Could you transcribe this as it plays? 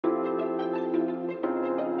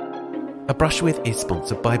A Brush With is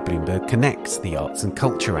sponsored by Bloomberg Connects, the arts and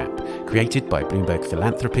culture app. Created by Bloomberg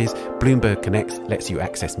Philanthropies, Bloomberg Connects lets you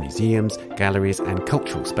access museums, galleries and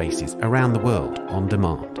cultural spaces around the world on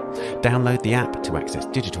demand. Download the app to access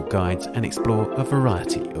digital guides and explore a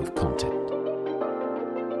variety of content.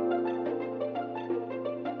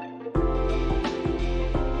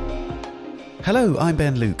 Hello, I'm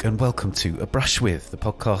Ben Luke and welcome to A Brush With, the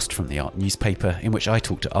podcast from the Art newspaper in which I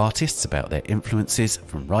talk to artists about their influences,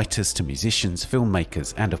 from writers to musicians,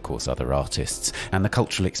 filmmakers and of course other artists, and the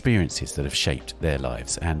cultural experiences that have shaped their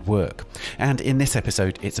lives and work. And in this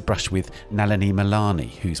episode it's a brush with Nalini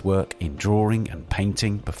Malani, whose work in drawing and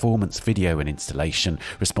painting, performance, video and installation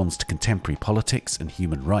responds to contemporary politics and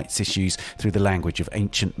human rights issues through the language of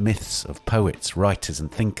ancient myths, of poets, writers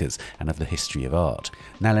and thinkers, and of the history of art.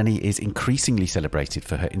 Nalini is increasingly celebrated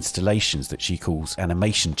for her installations that she calls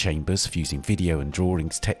animation chambers, fusing video and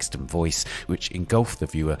drawings, text and voice, which engulf the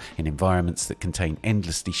viewer in environments that contain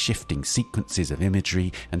endlessly shifting sequences of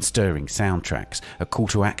imagery and stirring soundtracks, a call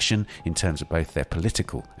to action in terms of both their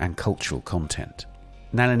political and cultural content.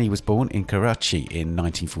 Nalini was born in Karachi in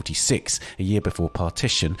 1946, a year before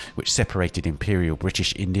partition, which separated Imperial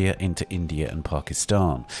British India into India and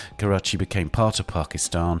Pakistan. Karachi became part of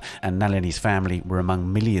Pakistan, and Nalini's family were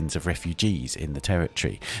among millions of refugees in the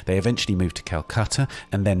territory. They eventually moved to Calcutta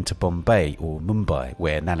and then to Bombay or Mumbai,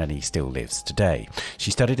 where Nalini still lives today.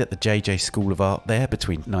 She studied at the JJ School of Art there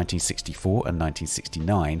between 1964 and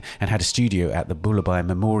 1969 and had a studio at the Bulabai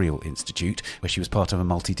Memorial Institute, where she was part of a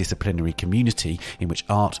multidisciplinary community in which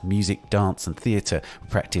art, music, dance and theatre were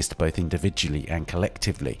practised both individually and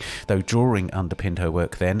collectively. Though drawing underpinned her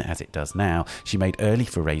work then, as it does now, she made early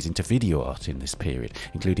forays into video art in this period,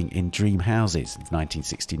 including in Dream Houses of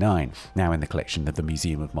 1969, now in the collection of the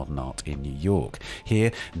Museum of Modern Art in New York.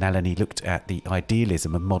 Here, Nalini looked at the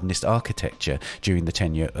idealism of modernist architecture during the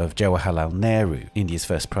tenure of Jawaharlal Nehru, India's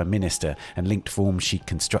first Prime Minister, and linked forms she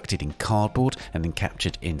constructed in cardboard and then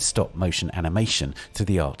captured in stop-motion animation to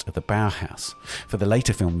the art of the Bauhaus. For the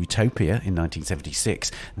later film Utopia in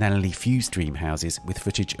 1976, Nalini fused Dream Houses with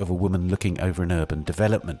footage of a woman looking over an urban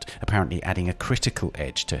development, apparently adding a critical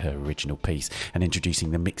edge to her original piece and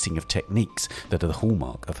introducing the mixing of techniques that are the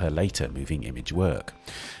hallmark of her later moving image work.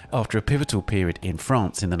 After a pivotal period in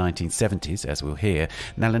France in the 1970s, as we'll hear,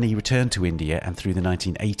 Nalini returned to India and through the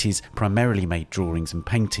 1980s primarily made drawings and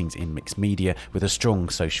paintings in mixed media with a strong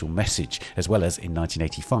social message, as well as in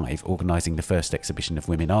 1985 organising the first exhibition of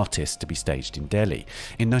women artists to be staged in Delhi.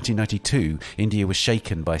 In 1992, India was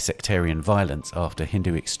shaken by sectarian violence after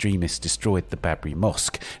Hindu extremists destroyed the Babri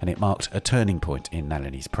Mosque, and it marked a turning point in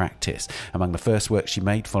Nalini's practice. Among the first work she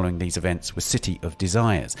made following these events was City of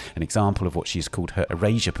Desires, an example of what she has called her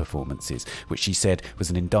erasure performances, which she said was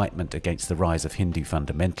an indictment against the rise of Hindu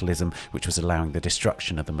fundamentalism, which was allowing the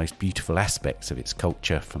destruction of the most beautiful aspects of its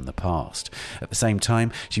culture from the past. At the same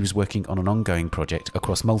time, she was working on an ongoing project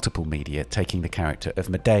across multiple media, taking the character of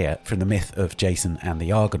Medea from the myth of Jason and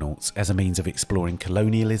the Argonauts as a means of exploring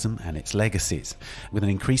colonialism and its legacies. With an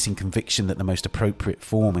increasing conviction that the most appropriate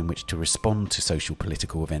form in which to respond to social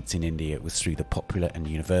political events in India was through the popular and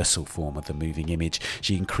universal form of the moving image,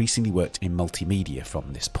 she increasingly worked in multimedia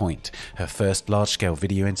from this point. Her first large-scale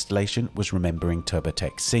video installation was Remembering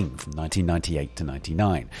Turbotek Singh from 1998 to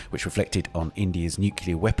 99, which reflected on India's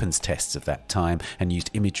nuclear weapons tests of that time and used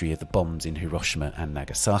imagery of the bombs in Hiroshima and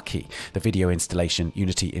Nagasaki. The video installation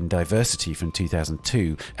Unity in Diversity from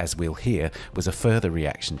 2002, as we'll hear, was a further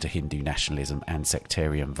reaction to Hindu nationalism and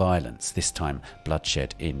sectarian violence, this time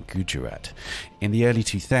bloodshed in Gujarat. In the early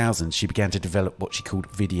 2000s, she began to develop what she called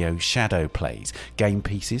video shadow plays. Game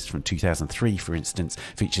pieces from 2003, for instance,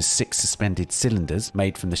 features 6 suspended cylinders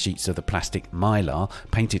made from the sheets of the plastic mylar,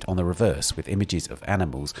 painted on the reverse with images of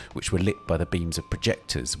animals which were lit by the beams of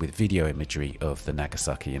projectors with video imagery of the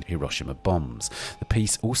Nagasaki and Hiroshima bombs. The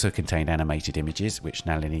piece also contained animated images, which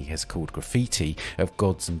Nalini has called graffiti, of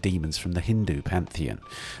gods and demons from the Hindu pantheon.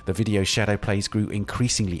 The video shadow plays grew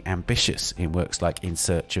increasingly ambitious in works like In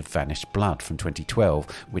Search of Vanished Blood from 2012,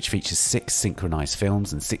 which features 6 synchronized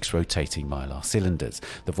films and 6 rotating mylar cylinders.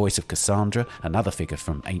 The voice of Cassandra, another figure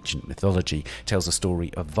from ancient mythology, tells a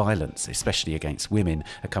story of violence, especially against women,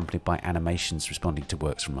 accompanied by animations responding to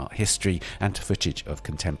works from art history and to footage of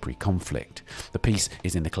contemporary conflict. The piece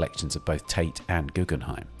is in the collections of both Tate and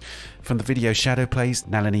Guggenheim. From the video shadow plays,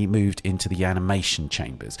 Nalini moved into the animation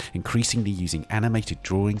chambers, increasingly using animated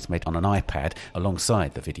drawings made on an iPad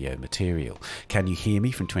alongside the video material. Can You Hear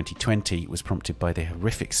Me from 2020 was prompted by the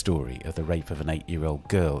horrific story of the rape of an 8-year-old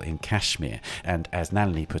girl in Kashmir, and as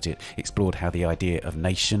Nalini put it, explored how the idea of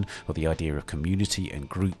nation, or the idea of community and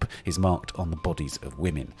group, is marked on the bodies of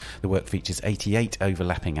women. The work features 88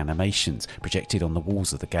 overlapping animations projected on the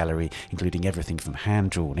walls of the gallery, including everything from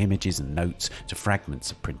hand-drawn images and notes to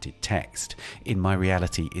fragments of printed text. In My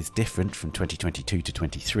Reality is Different from 2022 to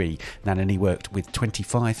 23, Nalini worked with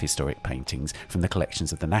 25 historic paintings from the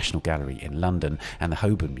collections of the National Gallery in London and the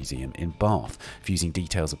Holborn Museum in Bath, fusing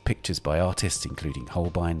details of pictures by artists including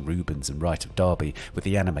Holbein, Rubens and Wright of Derby with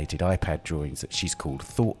the animated iPad drawings that she's called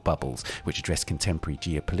thought bubbles, which address contemporary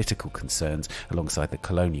geopolitical concerns alongside the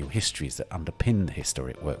colonial histories that underpin the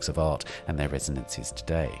historic works of art and their resonances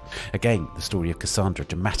today. Again, the story of Cassandra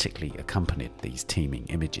dramatically accompanied these teeming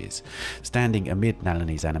images. Standing amid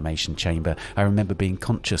Nalini's animation chamber, I remember being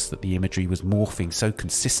conscious that the imagery was morphing so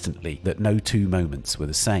consistently that no two moments were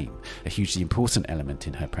the same, a hugely important element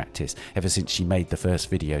in her practice ever since she made the first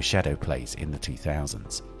video shadow plays in the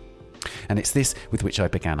 2000s. And it's this with which I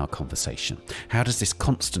began our conversation. How does this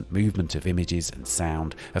constant movement of images and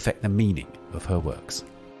sound affect the meaning of her works?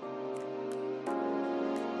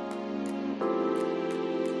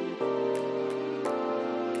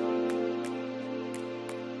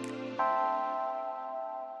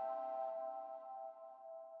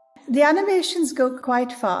 The animations go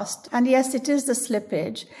quite fast, and yes, it is the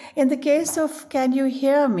slippage. In the case of Can You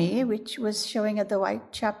Hear Me, which was showing at the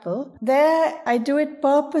Whitechapel, there I do it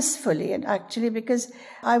purposefully, and actually because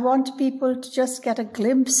I want people to just get a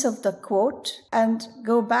glimpse of the quote and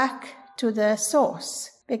go back to the source,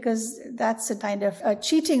 because that's a kind of a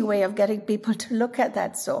cheating way of getting people to look at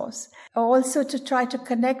that source. Also to try to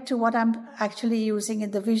connect to what I'm actually using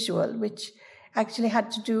in the visual, which actually had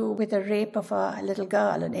to do with a rape of a little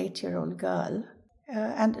girl, an 8-year-old girl.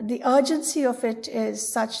 And the urgency of it is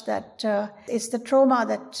such that it's the trauma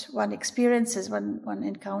that one experiences when one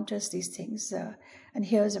encounters these things and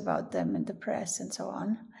hears about them in the press and so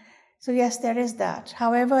on. So yes, there is that.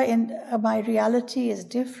 However, in My Reality is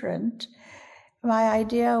Different, my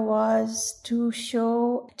idea was to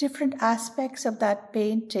show different aspects of that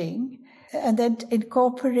painting and then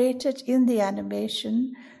incorporate it in the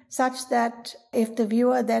animation, such that if the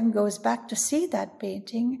viewer then goes back to see that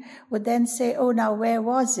painting, would then say, oh, now where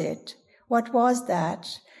was it? What was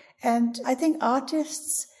that? And I think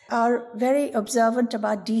artists are very observant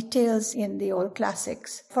about details in the old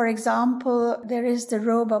classics. For example, there is the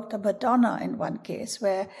robe of the Madonna in one case,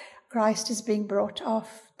 where Christ is being brought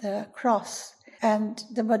off the cross. And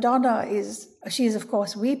the Madonna she's of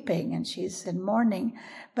course weeping and she's in mourning,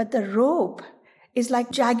 but the robe is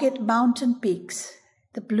like jagged mountain peaks,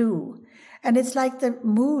 the blue. And it's like the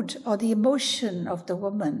mood or the emotion of the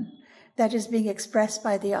woman that is being expressed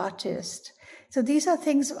by the artist. So these are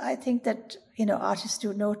things I think that, artists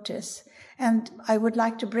do notice. And I would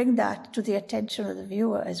like to bring that to the attention of the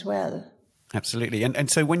viewer as well. Absolutely.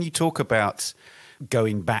 And so when you talk about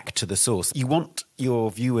going back to the source, you want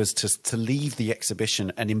your viewers to leave the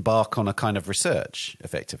exhibition and embark on a kind of research,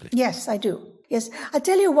 effectively. Yes, I do. Yes. I'll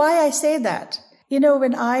tell you why I say that.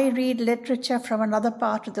 When I read literature from another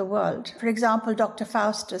part of the world, for example, Dr.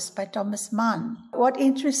 Faustus by Thomas Mann, what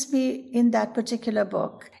interests me in that particular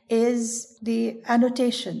book is the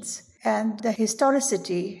annotations and the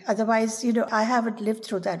historicity. Otherwise, I haven't lived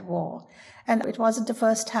through that war. And it wasn't a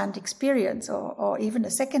first-hand experience or even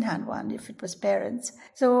a second-hand one if it was parents.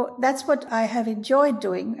 So that's what I have enjoyed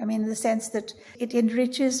doing. In the sense that it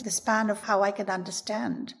enriches the span of how I can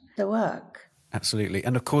understand the work. Absolutely.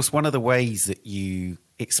 And of course, one of the ways that you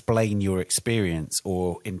explain your experience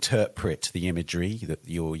or interpret the imagery that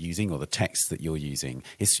you're using or the text that you're using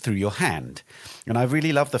is through your hand. And I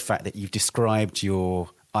really love the fact that you've described your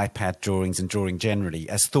iPad drawings and drawing generally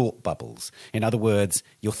as thought bubbles. In other words,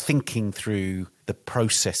 you're thinking through the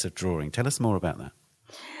process of drawing. Tell us more about that.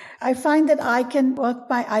 I find that I can work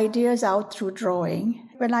my ideas out through drawing.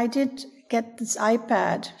 When I did get this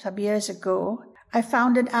iPad some years ago, I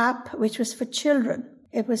found an app which was for children.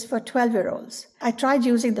 It was for 12-year-olds. I tried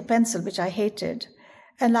using the pencil, which I hated,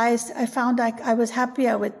 and I found I was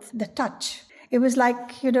happier with the touch. It was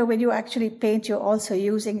like, when you actually paint, you're also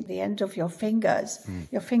using the end of your fingers,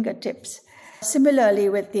 your fingertips. Similarly,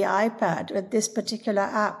 with the iPad, with this particular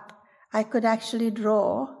app, I could actually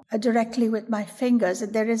draw directly with my fingers.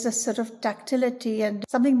 And there is a sort of tactility and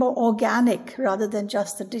something more organic rather than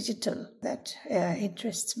just the digital that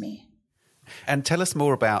interests me. And tell us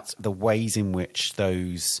more about the ways in which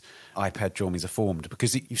those iPad drawings are formed,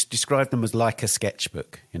 because you described them as like a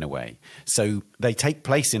sketchbook in a way. So they take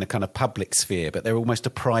place in a kind of public sphere, but they're almost a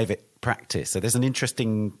private practice. So there's an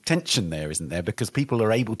interesting tension there, isn't there? Because people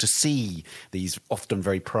are able to see these often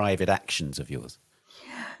very private actions of yours.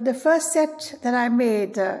 The first set that I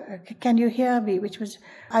made, Can You Hear Me, which was,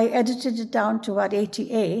 I edited it down to about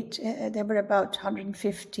 88. There were about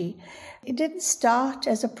 150. It didn't start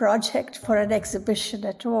as a project for an exhibition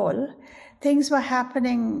at all. Things were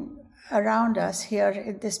happening around us here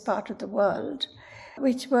in this part of the world,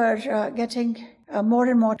 which were getting more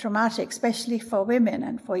and more traumatic, especially for women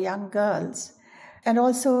and for young girls. And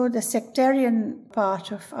also the sectarian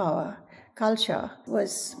part of our culture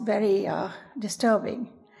was very disturbing.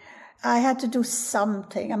 I had to do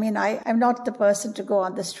something. I mean, I'm not the person to go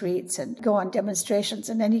on the streets and go on demonstrations.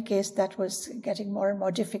 In any case, that was getting more and more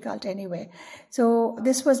difficult anyway. So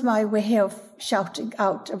this was my way of shouting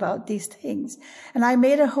out about these things. And I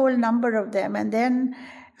made a whole number of them. And then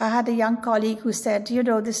I had a young colleague who said,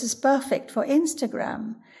 this is perfect for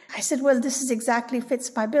Instagram. I said, well, this is exactly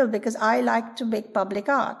fits my bill because I like to make public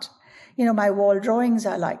art. My wall drawings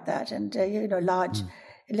are like that. And, large...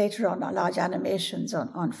 Later on, large animations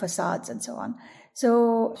on facades and so on.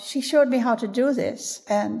 So she showed me how to do this.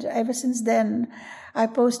 And ever since then, I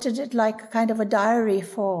posted it like a kind of a diary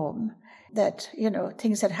form that,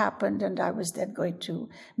 things had happened and I was then going to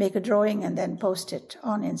make a drawing and then post it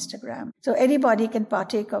on Instagram. So anybody can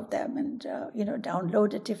partake of them and,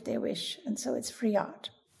 download it if they wish. And so it's free art.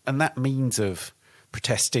 And that means of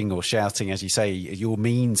protesting or shouting, as you say, your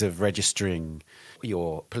means of registering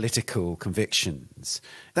your political convictions,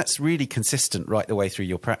 that's really consistent right the way through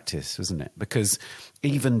your practice, wasn't it? Because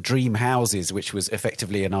even Dream Houses, which was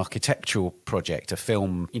effectively an architectural project, a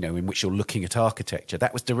film, in which you're looking at architecture,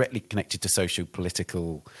 that was directly connected to social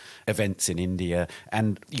political events in India.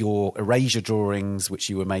 And your erasure drawings, which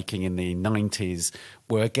you were making in the 90s,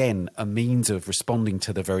 were again a means of responding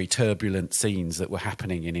to the very turbulent scenes that were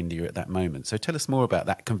happening in India at that moment. So tell us more about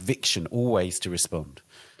that conviction always to respond.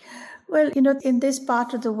 Well, in this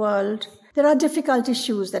part of the world, there are difficult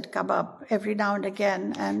issues that come up every now and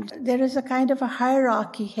again. And there is a kind of a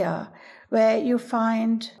hierarchy here where you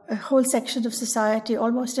find a whole section of society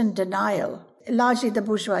almost in denial, largely the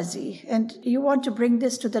bourgeoisie. And you want to bring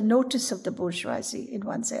this to the notice of the bourgeoisie in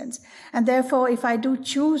one sense. And therefore, if I do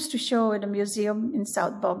choose to show in a museum in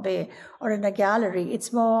South Bombay or in a gallery,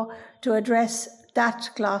 it's more to address that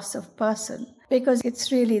class of person, because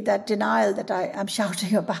it's really that denial that I am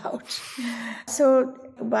shouting about. So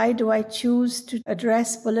why do I choose to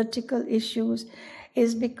address political issues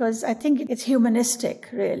is because I think it's humanistic,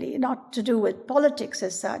 really, not to do with politics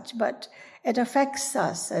as such, but it affects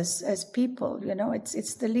us as people.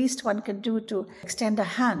 It's the least one can do to extend a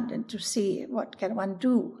hand and to see what can one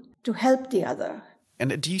do to help the other.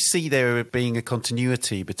 And do you see there being a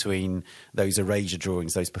continuity between those erasure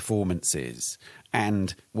drawings, those performances,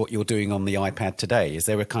 and what you're doing on the iPad today? Is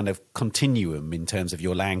there a kind of continuum in terms of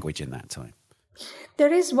your language in that time?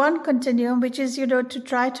 There is one continuum, which is, to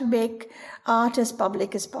try to make art as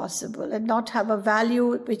public as possible and not have a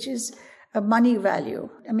value which is a money value.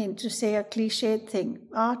 I mean, to say a cliched thing,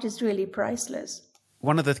 art is really priceless.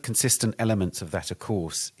 One of the consistent elements of that, of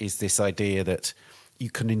course, is this idea that you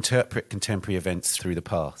can interpret contemporary events through the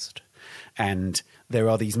past. And there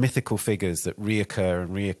are these mythical figures that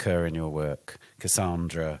reoccur in your work.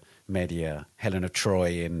 Cassandra, Medea, Helen of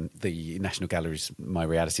Troy in the National Gallery's My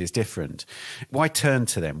Reality is Different. Why turn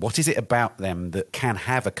to them? What is it about them that can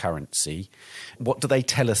have a currency? What do they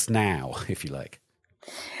tell us now, if you like?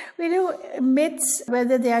 Myths,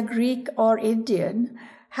 whether they are Greek or Indian,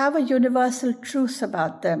 have a universal truth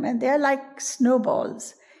about them, and they're like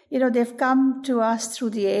snowballs. They've come to us through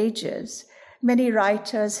the ages. Many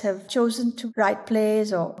writers have chosen to write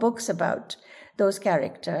plays or books about those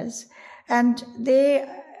characters. And they,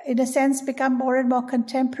 in a sense, become more and more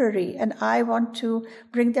contemporary. And I want to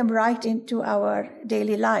bring them right into our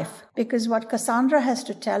daily life. Because what Cassandra has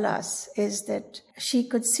to tell us is that she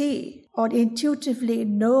could see or intuitively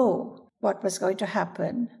know what was going to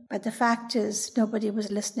happen. But the fact is, nobody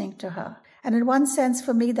was listening to her. And in one sense,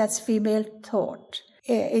 for me, that's female thought.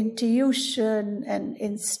 Intuition and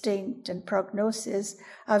instinct and prognosis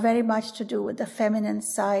are very much to do with the feminine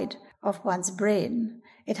side of one's brain.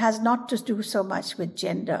 It has not to do so much with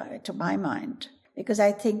gender, to my mind, because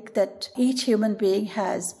I think that each human being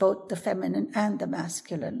has both the feminine and the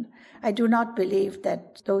masculine. I do not believe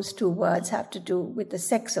that those two words have to do with the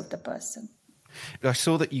sex of the person. I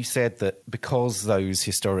saw that you said that because those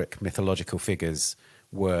historic mythological figures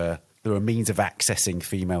were They were a means of accessing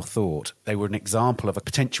female thought. They were an example of a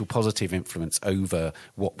potential positive influence over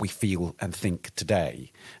what we feel and think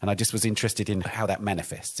today. And I just was interested in how that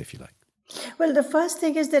manifests, if you like. Well, the first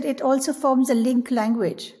thing is that it also forms a link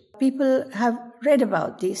language. People have read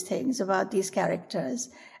about these things, about these characters.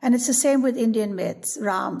 And it's the same with Indian myths,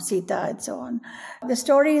 Ram, Sita, and so on. The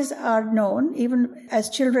stories are known. Even as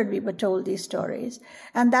children, we were told these stories.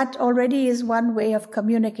 And that already is one way of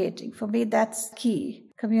communicating. For me, that's key,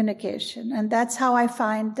 communication. And that's how I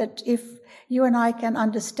find that if you and I can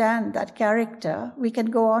understand that character, we can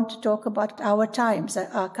go on to talk about our times,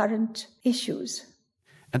 our current issues.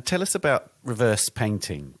 And tell us about reverse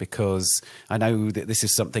painting, because I know that this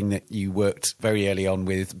is something that you worked very early on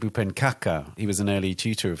with Bhupen Kaka. He was an early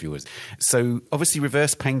tutor of yours. So obviously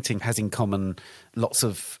reverse painting has in common lots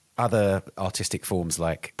of other artistic forms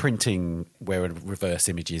like printing, where a reverse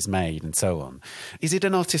image is made and so on. Is it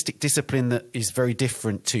an artistic discipline that is very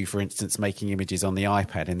different to, for instance, making images on the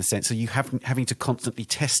iPad, in the sense of you having to constantly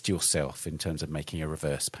test yourself in terms of making a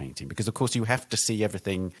reverse painting? Because, of course, you have to see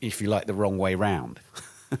everything, if you like, the wrong way round.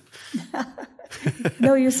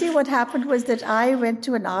 No, you see, what happened was that I went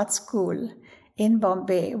to an art school in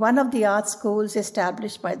Bombay, one of the art schools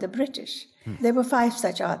established by the British. There were 5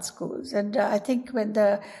 such art schools. And I think when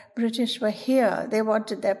the British were here, they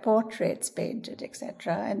wanted their portraits painted,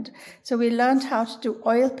 etc. And so we learned how to do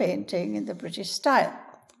oil painting in the British style.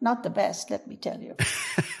 Not the best, let me tell you.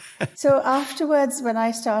 So afterwards, when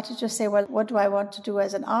I started to say, well, what do I want to do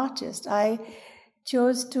as an artist? I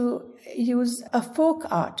chose to use a folk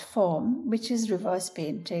art form, which is reverse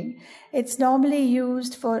painting. It's normally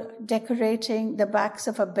used for decorating the backs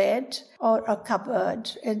of a bed or a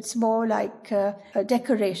cupboard. It's more like a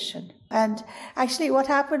decoration. And actually what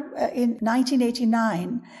happened in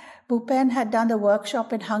 1989, Bhupen had done a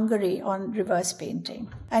workshop in Hungary on reverse painting.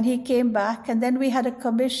 And he came back, and then we had a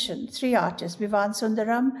commission, 3 artists, Vivan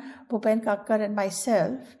Sundaram, Bhupen Kakkar, and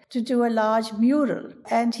myself, to do a large mural.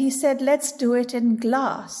 And he said, let's do it in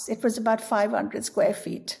glass. It was about 500 square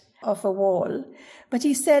feet of a wall. But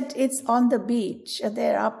he said, it's on the beach, and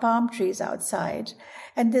there are palm trees outside.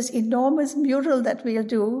 And this enormous mural that we'll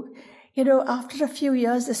do, you know, after a few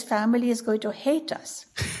years, this family is going to hate us.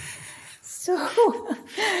 So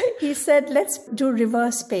he said, let's do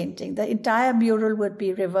reverse painting. The entire mural would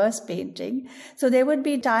be reverse painting. So there would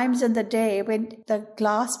be times in the day when the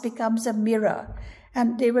glass becomes a mirror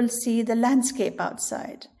and they will see the landscape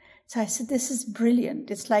outside. So I said, this is brilliant.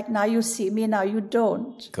 It's like, now you see me, now you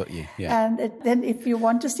don't. Got you, yeah. And then if you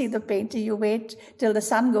want to see the painting, you wait till the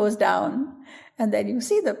sun goes down and then you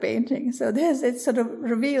see the painting. So it sort of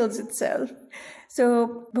reveals itself.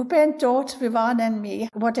 So Bhupen taught Vivan and me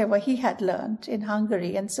whatever he had learned in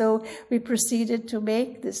Hungary. And so we proceeded to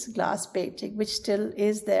make this glass painting, which still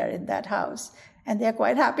is there in that house. And they're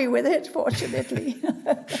quite happy with it, fortunately.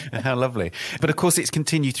 How lovely. But of course, it's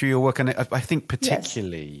continued through your work. And I think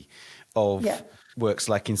particularly of works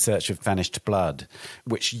like In Search of Vanished Blood,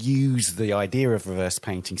 which use the idea of reverse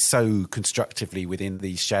painting so constructively within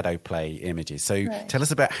these shadow play images. So tell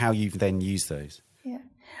us about how you've then used those.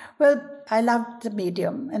 Well, I loved the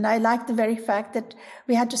medium, and I liked the very fact that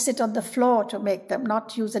we had to sit on the floor to make them,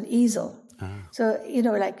 not use an easel. So, you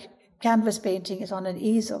know, like canvas painting is on an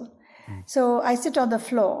easel. So I sit on the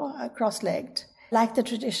floor, cross-legged, like the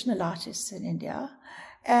traditional artists in India.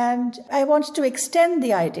 And I wanted to extend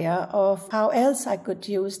the idea of how else I could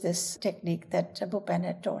use this technique that Bhupen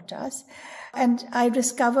had taught us. And I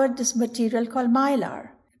discovered this material called mylar,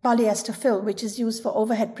 polyester film, which is used for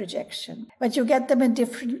overhead projection. But you get them in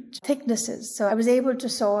different thicknesses. So I was able to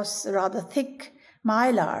source rather thick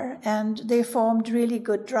mylar, and they formed really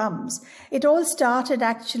good drums. It all started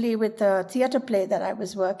actually with a theatre play that I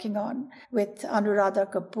was working on with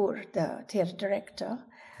Anuradha Kapoor, the theatre director.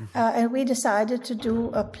 And we decided to do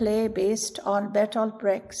a play based on Bertolt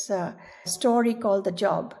Brecht's story called The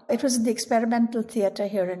Job. It was in the experimental theatre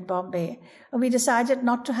here in Bombay. And we decided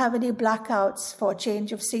not to have any blackouts for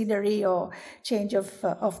change of scenery or change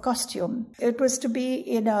of costume. It was to be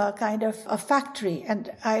in a kind of a factory.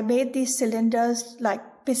 And I made these cylinders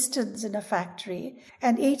like pistons in a factory.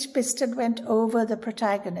 And each piston went over the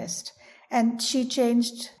protagonist. And she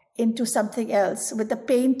changed into something else with the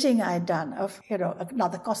painting I'd done of, you know,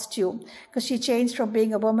 another costume, because she changed from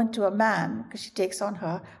being a woman to a man because she takes on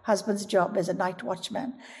her husband's job as a night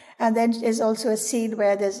watchman. And then there's also a scene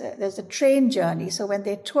where there's a train journey. So when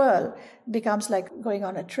they twirl, it becomes like going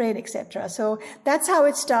on a train, etc. So that's how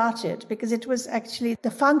it started, because it was actually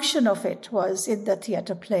the function of it was in the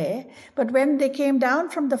theatre play. But when they came down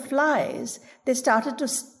from the flies, they started to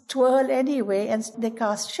twirl anyway, and they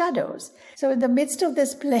cast shadows. So in the midst of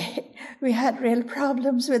this play, we had real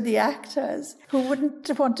problems with the actors who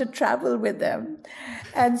wouldn't want to travel with them.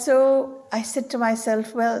 And so I said to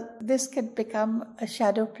myself, well, this could become a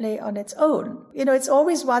shadow play on its own. It's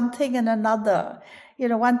always one thing and another.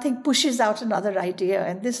 One thing pushes out another idea,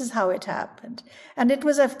 and this is how it happened. And it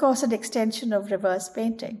was, of course, an extension of reverse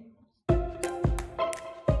painting.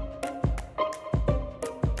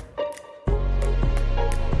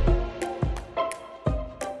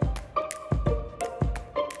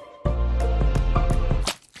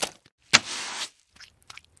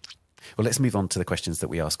 Well, let's move on to the questions that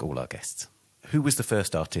we ask all our guests. Who was the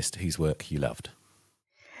first artist whose work you loved?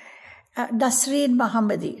 Nasreen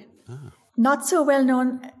Mohammadi. Ah. Not so well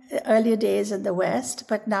known earlier days in the West,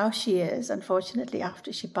 but now she is, unfortunately,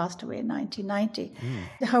 after she passed away in 1990.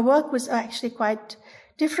 Her work was actually quite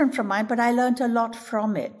different from mine, but I learned a lot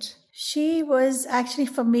from it. She was actually,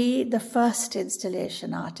 for me, the first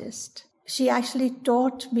installation artist. She actually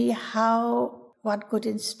taught me how one could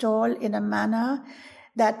install in a manner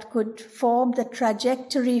that could form the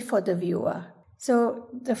trajectory for the viewer. So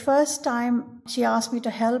the first time she asked me to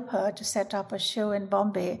help her to set up a show in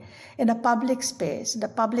Bombay in a public space, in a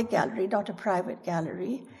public gallery, not a private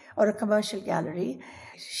gallery or a commercial gallery,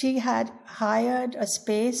 she had hired a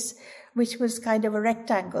space which was kind of a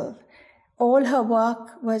rectangle. All her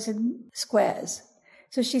work was in squares.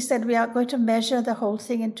 So she said, we are going to measure the whole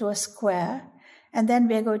thing into a square, and then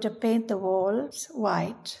we are going to paint the walls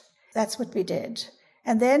white. That's what we did.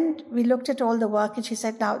 And then we looked at all the work, and she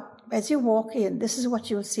said, now, as you walk in, this is what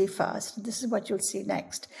you'll see first. This is what you'll see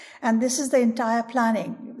next. And this is the entire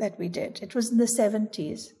planning that we did. It was in the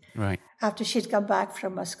 70s, right, after she'd come back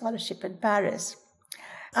from a scholarship in Paris.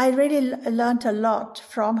 I really learned a lot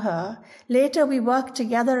from her. Later, we worked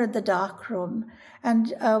together in the darkroom,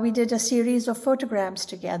 and we did a series of photograms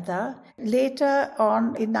together. Later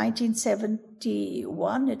on, in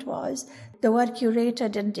 1971 it was, the word curator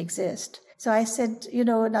didn't exist. So I said,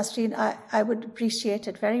 Nasreen, I would appreciate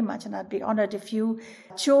it very much, and I'd be honored if you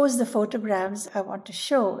chose the photographs I want to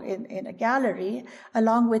show in a gallery,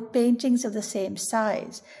 along with paintings of the same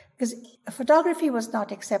size. Because photography was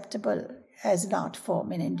not acceptable as an art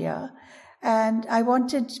form in India. And I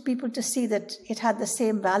wanted people to see that it had the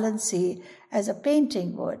same valency as a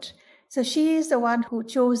painting would. So she is the one who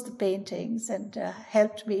chose the paintings and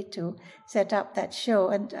helped me to set up that show.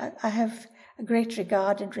 And I have a great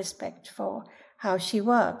regard and respect for how she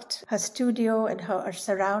worked. Her studio and her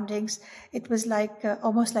surroundings, it was like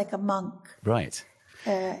almost like a monk. Right.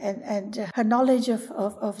 And her knowledge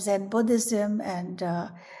of Zen Buddhism and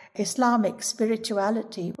Islamic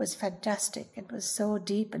spirituality was fantastic. It was so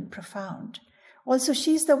deep and profound. Also,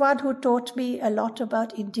 she's the one who taught me a lot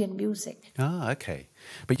about Indian music. Ah, okay.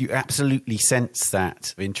 But you absolutely sense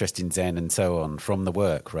that interest in Zen and so on from the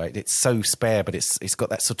work, right? It's so spare, but it's got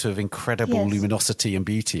that sort of incredible luminosity and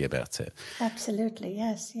beauty about it. Absolutely,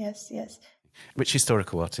 yes. Which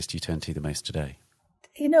historical artist do you turn to the most today?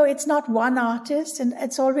 It's not one artist, and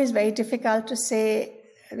it's always very difficult to say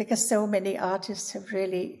because so many artists have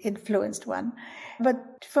really influenced one.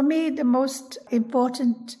 But for me, the most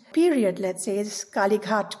important period, let's say, is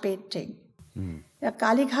Kalighat painting. Now,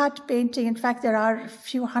 Kalighat painting, in fact, there are a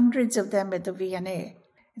few hundreds of them at the V&A.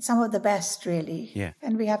 It's some of the best, really. Yeah.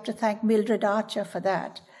 And we have to thank Mildred Archer for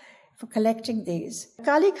that, for collecting these.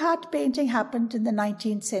 Kalighat painting happened in the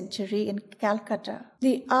 19th century in Calcutta.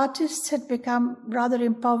 The artists had become rather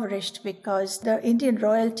impoverished because the Indian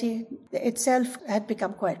royalty itself had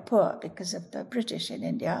become quite poor because of the British in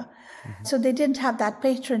India. Mm-hmm. So they didn't have that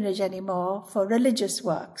patronage anymore for religious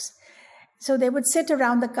works. So they would sit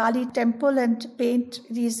around the Kali temple and paint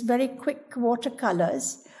these very quick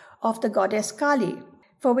watercolors of the goddess Kali,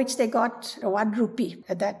 for which they got 1 rupee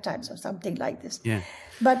at that time, so something like this. Yeah.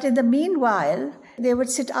 But in the meanwhile, they would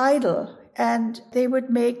sit idle and they would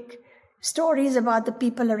make stories about the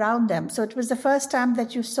people around them. So it was the first time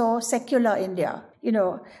that you saw secular India.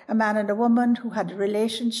 A man and a woman who had a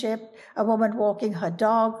relationship, a woman walking her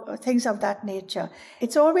dog, things of that nature.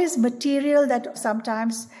 It's always material that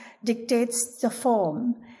sometimes dictates the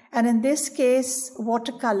form. And in this case,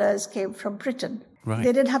 watercolors came from Britain. Right.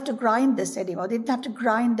 They didn't have to grind this anymore. They didn't have to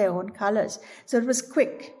grind their own colors. So it was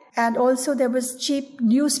quick. And also there was cheap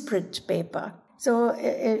newsprint paper. So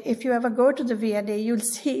if you ever go to the V&A, you'll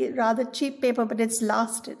see rather cheap paper, but it's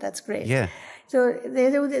lasted. That's great. Yeah. So they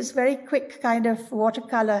do this very quick kind of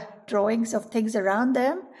watercolor drawings of things around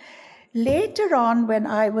them. Later on, when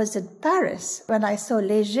I was in Paris, when I saw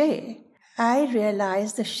Léger, I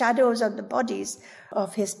realized the shadows on the bodies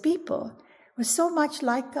of his people was so much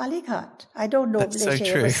like Kalighat. I don't know if That's so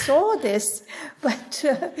they true. ever saw this, but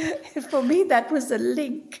for me that was a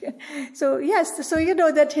link. So yes, so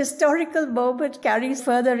that historical moment carries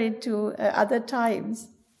further into other times.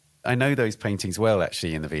 I know those paintings well,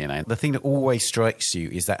 actually, in the V&A. The thing that always strikes you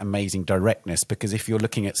is that amazing directness, because if you're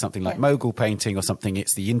looking at something like Mughal painting or something,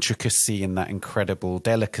 it's the intricacy and that incredible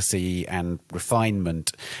delicacy and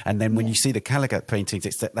refinement. And then when you see the Kalighat paintings,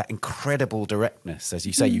 it's that incredible directness. As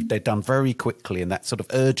you say, they're done very quickly, and that sort of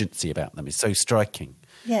urgency about them is so striking.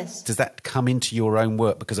 Yes. Does that come into your own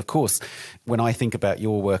work? Because, of course, when I think about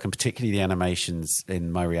your work, and particularly the animations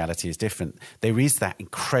in My Reality is Different, there is that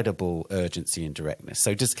incredible urgency and directness.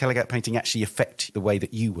 So does Kalighat painting actually affect the way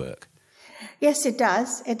that you work? Yes, it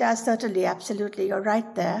does. It does, certainly. Absolutely. You're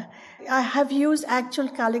right there. I have used actual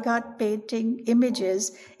Kalighat painting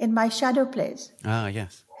images in my shadow plays. Ah,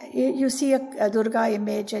 yes. You see a Durga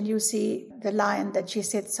image and you see the lion that she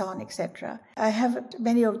sits on, etc. I have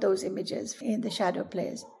many of those images in the shadow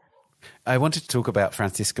plays. I wanted to talk about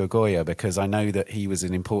Francisco Goya because I know that he was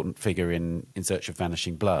an important figure in Search of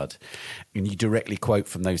Vanishing Blood. And you directly quote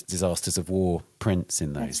from those Disasters of War prints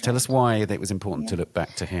in those. That's Tell right. us why it was important to look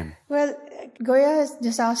back to him. Well, Goya's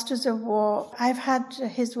Disasters of War, I've had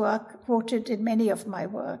his work quoted in many of my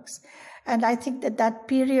works. And I think that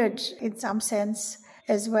period, in some sense,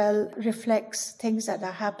 as well reflects things that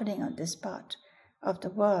are happening on this part of the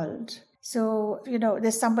world. So,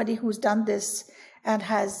 there's somebody who's done this and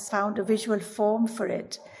has found a visual form for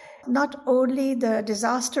it. Not only the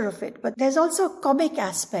disaster of it, but there's also a comic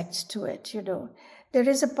aspect to it, There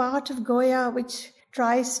is a part of Goya which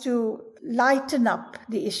tries to lighten up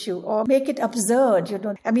the issue or make it absurd,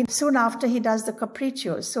 soon after he does the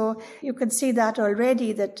Capriccio. So you can see that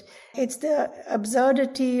already, that it's the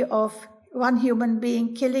absurdity of one human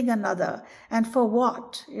being killing another, and for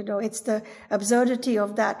what? It's the absurdity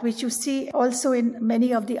of that, which you see also in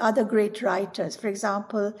many of the other great writers. For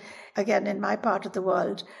example, again, in my part of the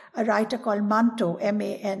world, a writer called Manto,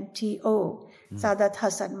 Manto, Sadat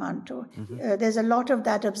Hasan Manto. There's a lot of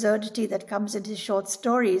that absurdity that comes in his short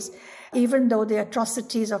stories, even though the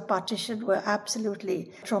atrocities of partition were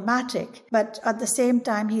absolutely traumatic. But at the same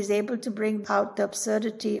time, he's able to bring out the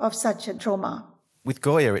absurdity of such a trauma. With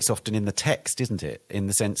Goya, it's often in the text, isn't it? In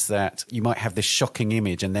the sense that you might have this shocking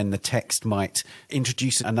image and then the text might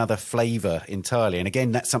introduce another flavour entirely. And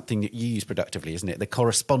again, that's something that you use productively, isn't it? The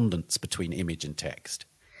correspondence between image and text.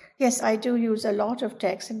 Yes, I do use a lot of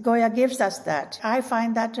text, and Goya gives us that. I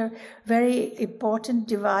find that a very important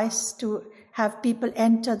device to have people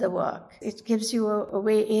enter the work. It gives you a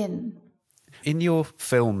way in. In your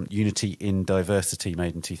film Unity in Diversity,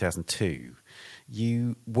 made in 2002,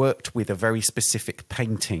 you worked with a very specific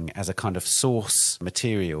painting as a kind of source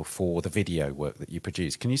material for the video work that you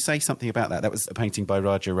produced. Can you say something about that? That was a painting by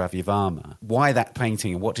Raja Ravivarma. Why that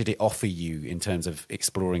painting, and what did it offer you in terms of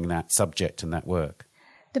exploring that subject and that work?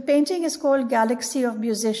 The painting is called Galaxy of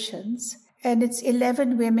Musicians, and it's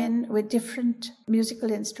 11 women with different musical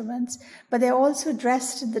instruments, but they're also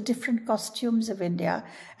dressed in the different costumes of India.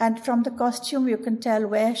 And from the costume, you can tell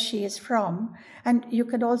where she is from, and you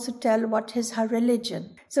can also tell what is her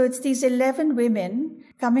religion. So it's these 11 women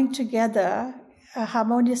coming together,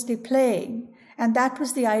 harmoniously playing. And that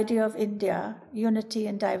was the idea of India, unity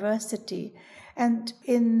and diversity. And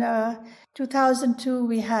in 2002,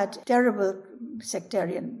 we had terrible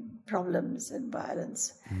sectarian problems and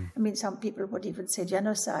violence. Some people would even say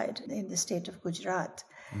genocide in the state of Gujarat.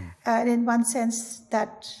 And in one sense,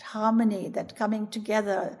 that harmony, that coming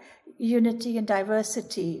together, unity and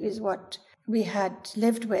diversity is what we had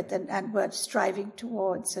lived with and were striving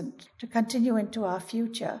towards and to continue into our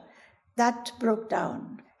future. That broke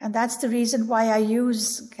down. And that's the reason why I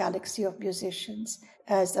use Galaxy of Musicians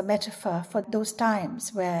as a metaphor for those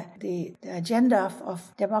times where the agenda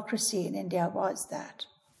of democracy in India was that.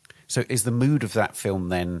 So is the mood of that film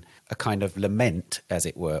then a kind of lament, as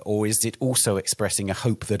it were, or is it also expressing a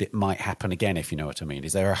hope that it might happen again, if you know what I mean?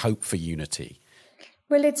 Is there a hope for unity?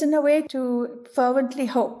 Well, it's in a way to fervently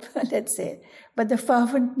hope, let's say, but the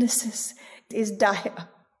ferventness is dire.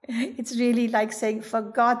 It's really like saying, for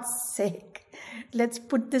God's sake, let's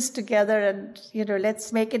put this together and,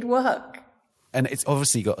 let's make it work. And it's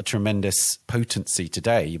obviously got a tremendous potency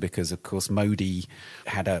today because, of course, Modi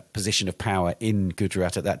had a position of power in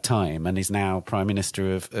Gujarat at that time and is now Prime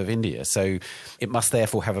Minister of India. So it must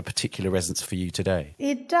therefore have a particular resonance for you today.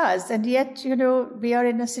 It does. And yet, we are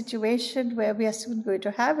in a situation where we are soon going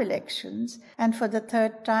to have elections. And for the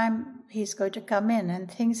third time, he's going to come in. And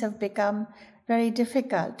things have become very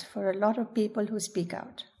difficult for a lot of people who speak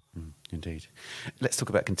out. Indeed. Let's talk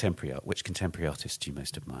about contemporary art. Which contemporary artist do you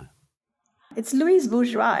most admire? It's Louise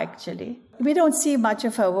Bourgeois, actually. We don't see much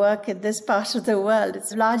of her work in this part of the world.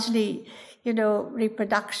 It's largely,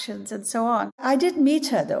 reproductions and so on. I did meet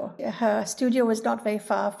her, though. Her studio was not very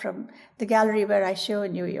far from the gallery where I show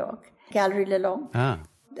in New York, Gallery Lelong.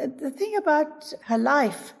 The thing about her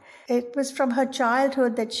life, it was from her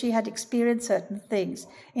childhood that she had experienced certain things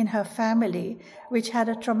in her family which had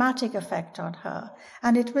a traumatic effect on her.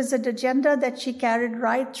 And it was an agenda that she carried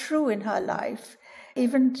right through in her life,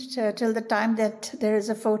 even till the time that there is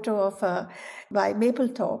a photo of her by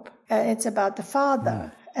Mapplethorpe. It's about the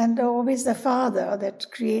father, and always the father that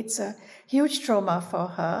creates a huge trauma for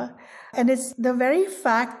her. And it's the very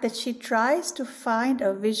fact that she tries to find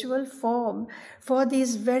a visual form for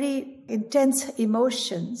these very intense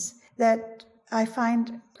emotions that I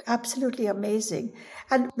find absolutely amazing.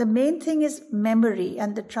 And the main thing is memory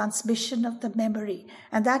and the transmission of the memory.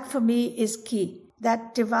 And that for me is key.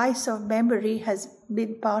 That device of memory has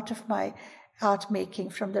been part of my art making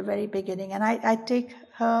from the very beginning. And I take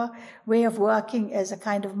her way of working as a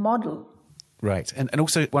kind of model. Right. And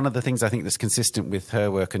also one of the things I think that's consistent with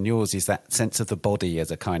her work and yours is that sense of the body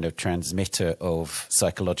as a kind of transmitter of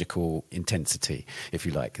psychological intensity, if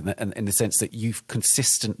you like. And in the sense that you've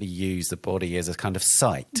consistently used the body as a kind of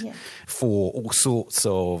site for all sorts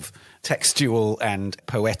of textual and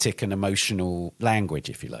poetic and emotional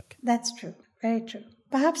language, if you like. That's true. Very true.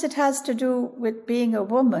 Perhaps it has to do with being a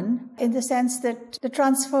woman in the sense that the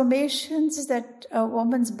transformations that a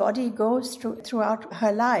woman's body goes through throughout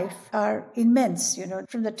her life are immense,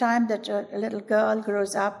 from the time that a little girl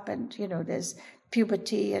grows up and, there's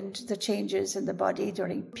puberty and the changes in the body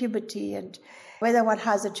during puberty, and whether one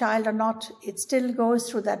has a child or not, it still goes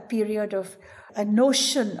through that period of a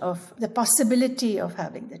notion of the possibility of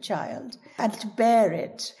having the child and to bear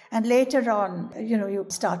it. And later on, you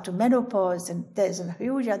start to menopause and there's a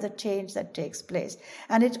huge other change that takes place.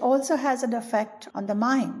 And it also has an effect on the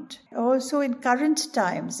mind. Also in current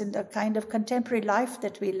times, in the kind of contemporary life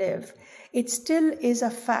that we live, it still is a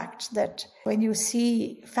fact that when you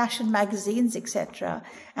see fashion magazines, etc.,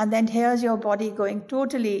 and then here's your body going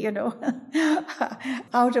totally,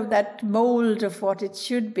 out of that mold of what it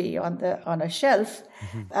should be on a shelf,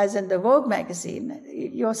 as in the Vogue magazine,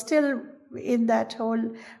 you're still in that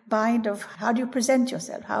whole bind of how do you present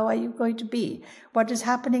yourself? How are you going to be? What is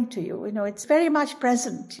happening to you? It's very much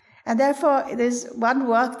present. And therefore, there's one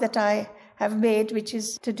work that I have made, which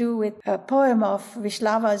is to do with a poem of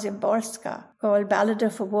Wisława Szymborska called Ballad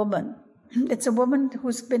of a Woman. It's a woman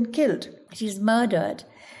who's been killed. She's murdered.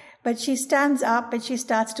 But she stands up and she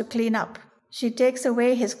starts to clean up. She takes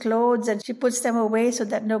away his clothes and she puts them away so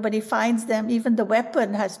that nobody finds them. Even the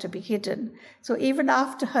weapon has to be hidden. So even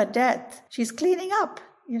after her death, she's cleaning up,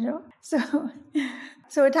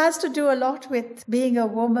 So it has to do a lot with being a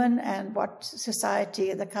woman and what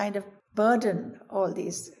society, the kind of burden all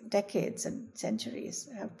these decades and centuries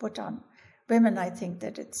have put on women. I think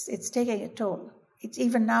that it's taking a toll. It's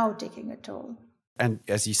even now taking a toll. And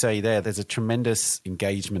as you say there's a tremendous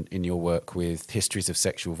engagement in your work with histories of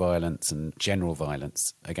sexual violence and general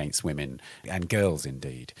violence against women and girls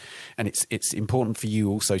indeed. And it's important for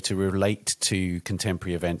you also to relate to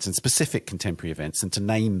contemporary events and specific contemporary events and to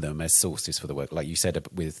name them as sources for the work, like you said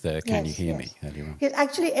with Can You Hear Me earlier on. Yes,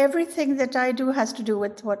 actually, everything that I do has to do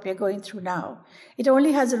with what we're going through now. It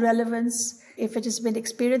only has a relevance if it has been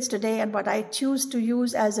experienced today, and what I choose to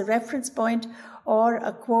use as a reference point or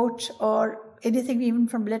a quote or anything even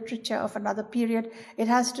from literature of another period, it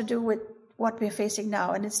has to do with what we're facing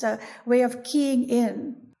now. And it's a way of keying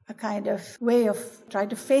in, a kind of way of trying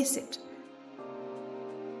to face it.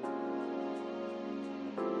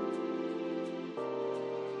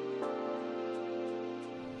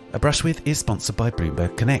 A Brush With is sponsored by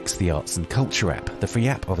Bloomberg Connects, the arts and culture app. The free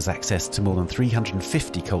app offers access to more than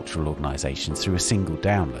 350 cultural organisations through a single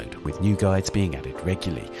download, with new guides being added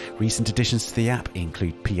regularly. Recent additions to the app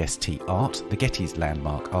include PST Art, the Getty's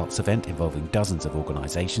landmark arts event involving dozens of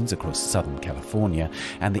organisations across Southern California,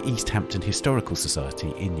 and the East Hampton Historical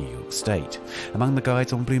Society in New York State. Among the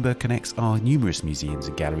guides on Bloomberg Connects are numerous museums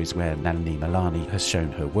and galleries where Nalini Malani has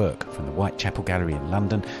shown her work, from the Whitechapel Gallery in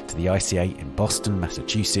London to the ICA in Boston,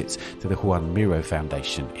 Massachusetts, to the Juan Miró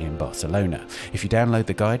Foundation in Barcelona. If you download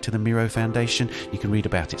the guide to the Miró Foundation, you can read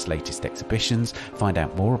about its latest exhibitions, find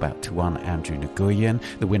out more about Tuan Andrew Nguyen,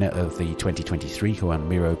 the winner of the 2023 Juan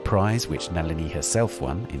Miró Prize, which Nalini herself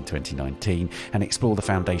won in 2019, and explore the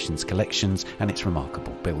Foundation's collections and its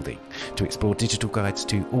remarkable building. To explore digital guides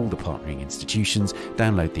to all the partnering institutions,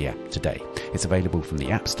 download the app today. It's available from the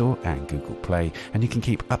App Store and Google Play, and you can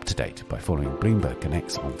keep up to date by following Bloomberg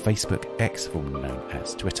Connects on Facebook, X, formerly known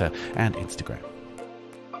as Twitter, and Instagram.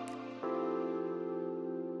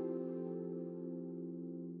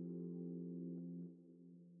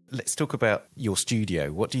 Let's talk about your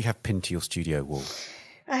studio. What do you have pinned to your studio wall?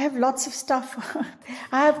 I have lots of stuff.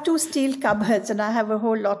 I have 2 steel cupboards and I have a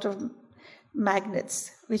whole lot of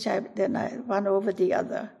magnets, which I one over the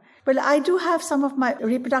other. Well, I do have some of my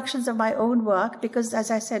reproductions of my own work because,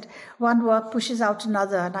 as I said, one work pushes out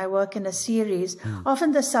another and I work in a series.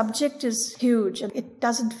 Often the subject is huge and it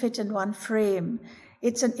doesn't fit in one frame.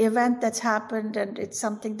 It's an event that's happened and it's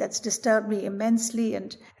something that's disturbed me immensely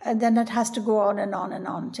and then it has to go on and on and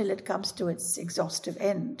on till it comes to its exhaustive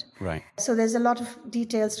end. Right. So there's a lot of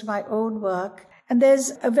details to my own work. And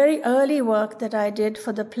there's a very early work that I did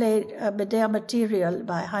for the play Medea Material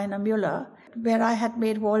by Heiner Müller, where I had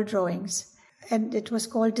made wall drawings. And it was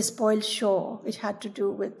called Despoiled Shore, which had to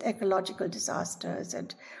do with ecological disasters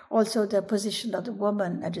and also the position of the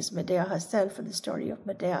woman, that is Medea herself, and the story of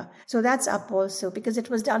Medea. So that's up also, because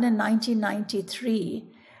it was done in 1993.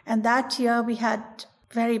 And that year we had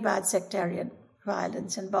very bad sectarian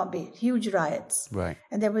violence in Bombay, huge riots. Right.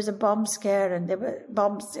 And there was a bomb scare and there were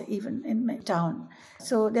bombs even in my town.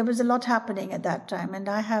 So there was a lot happening at that time, and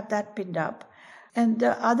I have that pinned up. And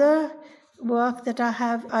the other work that I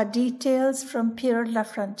have are details from Piero la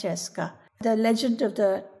Francesca, The Legend of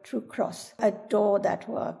the True Cross. I adore that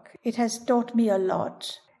work. It has taught me a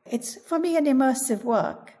lot. It's, for me, an immersive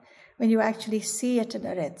work when you actually see it in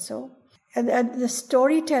Arezzo. And the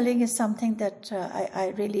storytelling is something that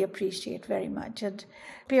I really appreciate very much. And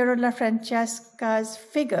Piero la Francesca's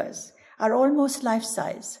figures are almost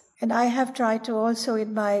life-size. And I have tried to also,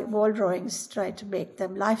 in my wall drawings, try to make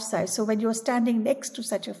them life-size. So when you're standing next to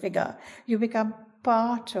such a figure, you become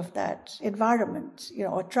part of that environment,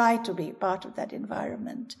 or try to be part of that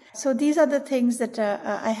environment. So these are the things that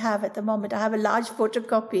I have at the moment. I have a large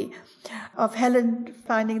photocopy of Helen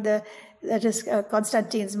finding that is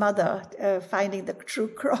Constantine's mother, finding the true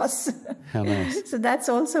cross. How nice. So that's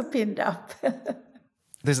also pinned up.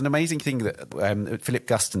 There's an amazing thing that Philip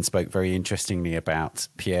Guston spoke very interestingly about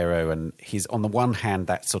Piero, and he's, on the one hand,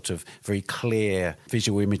 that sort of very clear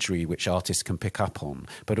visual imagery which artists can pick up on,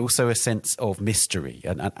 but also a sense of mystery,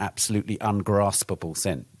 an absolutely ungraspable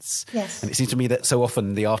sense. Yes. And it seems to me that so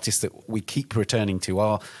often the artists that we keep returning to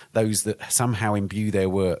are those that somehow imbue their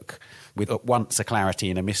work with at once a clarity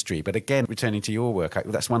and a mystery. But again, returning to your work,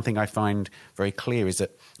 that's one thing I find very clear, is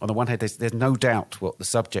that on the one hand, there's no doubt what the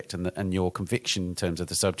subject and your conviction in terms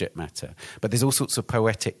of the subject matter, but there's all sorts of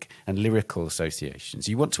poetic and lyrical associations.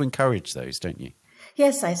 You want to encourage those, don't you?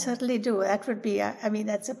 Yes, I certainly do. That would be,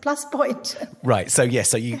 that's a plus point. Right. So, yes,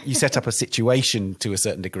 so you set up a situation to a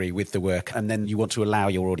certain degree with the work, and then you want to allow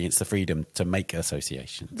your audience the freedom to make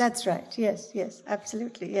associations. That's right. Yes,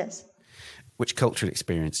 absolutely, yes. Which cultural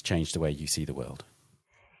experience changed the way you see the world?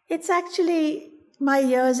 It's actually my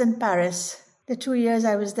years in Paris, the 2 years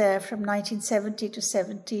I was there from 1970 to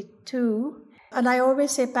 72. And I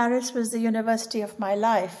always say Paris was the university of my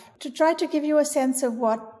life. To try to give you a sense of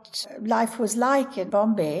what life was like in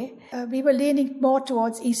Bombay, we were leaning more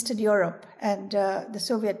towards Eastern Europe and the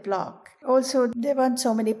Soviet bloc. Also, there weren't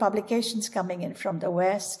so many publications coming in from the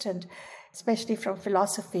West, and especially from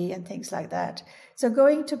philosophy and things like that. So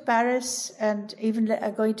going to Paris and even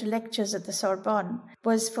going to lectures at the Sorbonne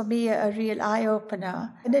was for me a real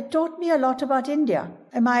eye-opener. And it taught me a lot about India.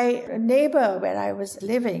 And my neighbor where I was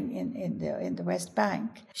living in the West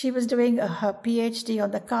Bank, she was doing her PhD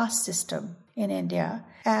on the caste system in India.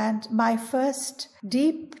 And my first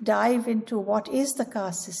deep dive into what is the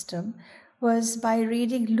caste system was by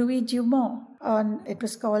reading Louis Dumont it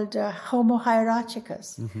was called Homo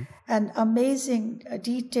Hierarchicus, an amazing,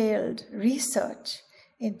 detailed research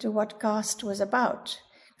into what caste was about.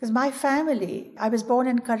 Because my family, I was born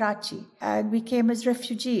in Karachi, and we came as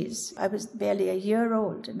refugees. I was barely a year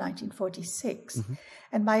old in 1946.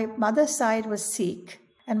 And my mother's side was Sikh,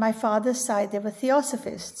 and my father's side, they were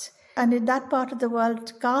Theosophists. And in that part of the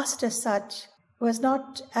world, caste as such was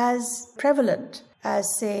not as prevalent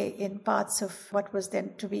as, say, in parts of what was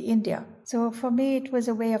then to be India. So for me, it was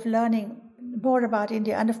a way of learning more about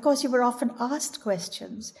India. And of course, you were often asked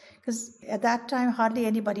questions, because at that time, hardly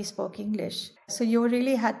anybody spoke English. So you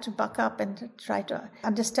really had to buck up and try to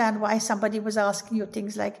understand why somebody was asking you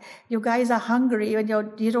things like, you guys are hungry and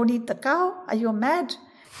you don't eat the cow? Are you mad?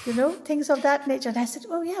 Things of that nature. And I said,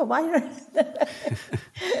 oh yeah, why?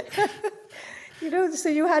 So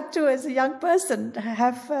you had to, as a young person,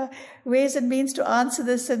 have ways and means to answer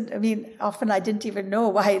this. And often I didn't even know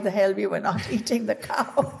why the hell we were not eating the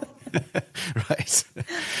cow. Right.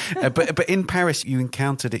 But in Paris, you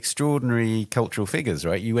encountered extraordinary cultural figures,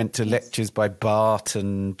 right? You went to lectures by Barthes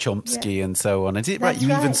and Chomsky and so on. And is it right?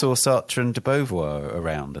 You even saw Sartre and de Beauvoir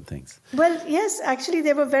around and things. Well, yes, actually,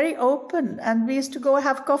 they were very open. And we used to go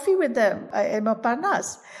have coffee with them in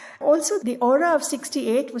Montparnasse. Also, the aura of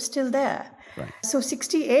 68 was still there. Right. So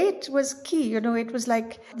 68 was key. It was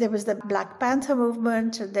like there was the Black Panther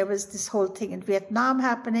movement, and there was this whole thing in Vietnam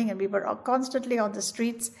happening, and we were constantly on the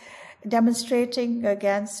streets demonstrating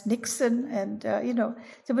against Nixon. And,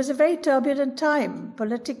 it was a very turbulent time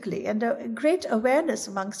politically, and a great awareness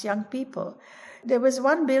amongst young people. There was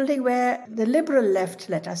one building where the liberal left,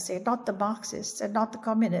 let us say, not the Marxists and not the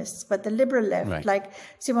communists, but the liberal left, like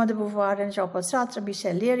Simone de Beauvoir and Jean-Paul Sartre,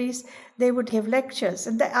 Michel Léris, they would give lectures.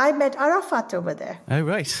 And I met Arafat over there. Oh,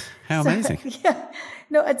 right. How amazing. Yeah.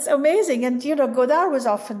 No, it's amazing. And, Godard was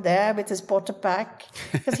often there with his porta-pack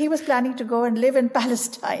because he was planning to go and live in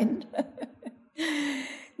Palestine.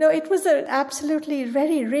 No, it was an absolutely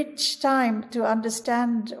very rich time to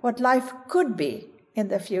understand what life could be in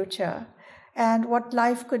the future. And what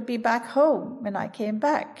life could be back home when I came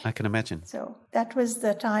back. I can imagine. So that was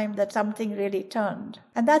the time that something really turned.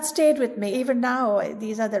 And that stayed with me. Even now,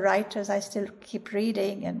 these are the writers I still keep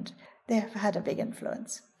reading, and they have had a big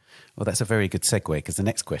influence. Well, that's a very good segue, because the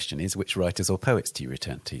next question is, which writers or poets do you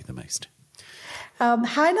return to the most?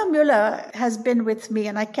 Heiner Müller has been with me,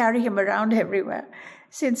 and I carry him around everywhere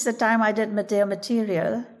since the time I did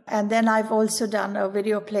Material. And then I've also done a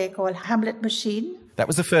video play called Hamlet Machine. That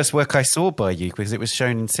was the first work I saw by you, because it was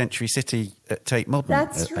shown in Century City at Tate Modern.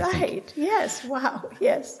 That's right. Yes. Wow.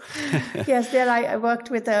 Yes. Yes. There I worked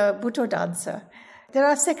with a Buto dancer. There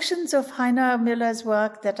are sections of Heiner Müller's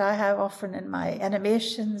work that I have often in my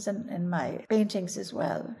animations and in my paintings as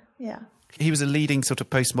well. Yeah. He was a leading sort of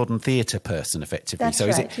postmodern theatre person, effectively. That's so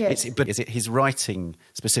right, yes. But is it his writing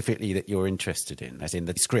specifically that you're interested in, as in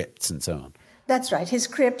the scripts and so on? That's right. His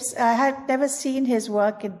scripts, I had never seen his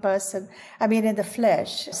work in person, in the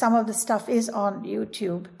flesh. Some of the stuff is on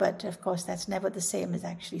YouTube, but of course that's never the same as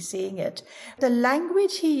actually seeing it. The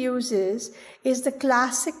language he uses is the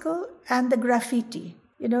classical and the graffiti.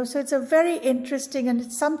 So it's a very interesting, and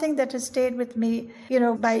it's something that has stayed with me,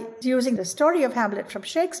 by using the story of Hamlet from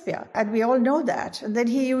Shakespeare. And we all know that. And then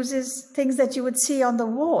he uses things that you would see on the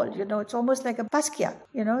wall. It's almost like a Basquiat,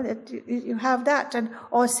 that you have that.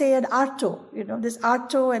 Or say an Artaud, this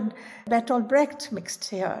Artaud and Bertolt Brecht mixed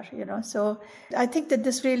here, So I think that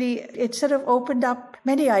this really, it sort of opened up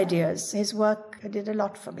many ideas. His work did a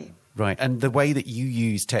lot for me. Right. And the way that you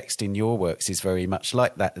use text in your works is very much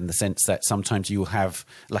like that, in the sense that sometimes you'll have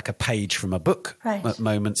like a page from a book at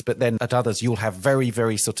moments, but then at others you'll have very,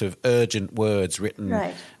 very sort of urgent words written,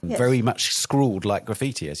 very much scrawled like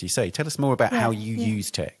graffiti, as you say. Tell us more about how you use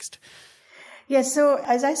text. Yes, so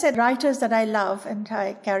as I said, writers that I love and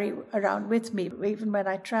I carry around with me, even when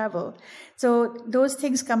I travel. So those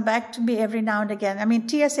things come back to me every now and again.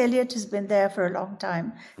 T.S. Eliot has been there for a long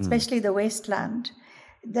time, especially The Wasteland.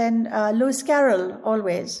 Then Lewis Carroll,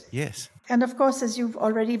 always. Yes. And of course, as you've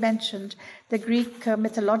already mentioned, the Greek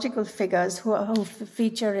mythological figures who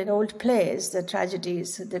feature in old plays, the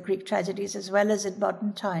tragedies, the Greek tragedies, as well as in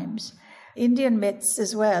modern times. Indian myths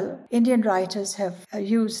as well. Indian writers have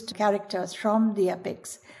used characters from the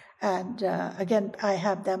epics. And again, I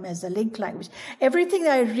have them as a link language. Everything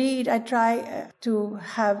I read, I try to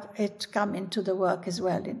have it come into the work as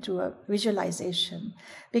well, into a visualization.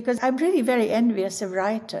 Because I'm really very envious of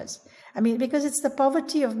writers. Because it's the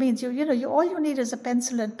poverty of means. All you need is a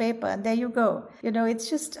pencil and paper, and there you go. It's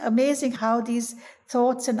just amazing how these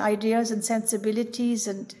thoughts and ideas and sensibilities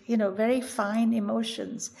and, very fine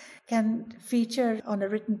emotions can feature on a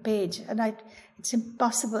written page. And it's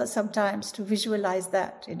impossible sometimes to visualize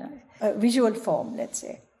that in a visual form, let's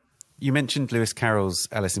say. You mentioned Lewis Carroll's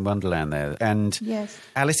Alice in Wonderland there. And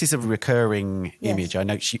Alice is a recurring image. I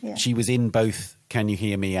know she was in both Can You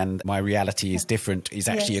Hear Me and My Reality is Different is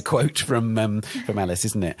actually a quote from Alice,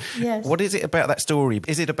 isn't it? Yes. What is it about that story?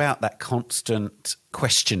 Is it about that constant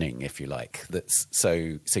questioning, if you like, that's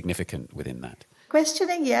so significant within that?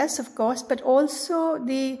 Questioning, yes, of course, but also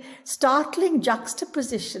the startling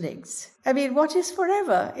juxtapositionings. What is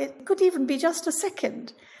forever? It could even be just a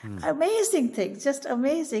second. Amazing things, just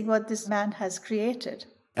amazing what this man has created.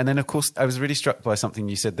 And then, of course, I was really struck by something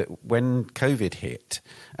you said, that when COVID hit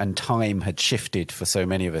and time had shifted for so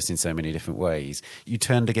many of us in so many different ways, you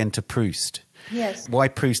turned again to Proust. Yes. Why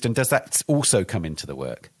Proust? And does that also come into the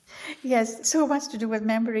work? Yes, so much to do with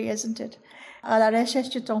memory, isn't it? À la recherche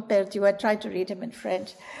du temps perdu. I tried to read him in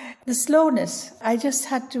French. The slowness, I just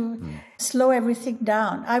had to slow everything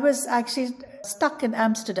down. I was actually stuck in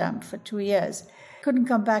Amsterdam for 2 years. couldn't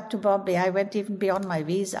come back to Bombay. I went even beyond my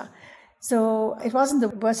visa. So it wasn't the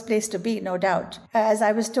worst place to be, no doubt. As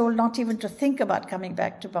I was told not even to think about coming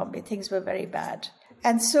back to Bombay. Things were very bad.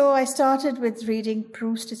 And so I started with reading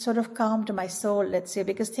Proust. It sort of calmed my soul, let's say,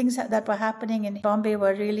 because things that were happening in Bombay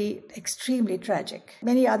were really extremely tragic.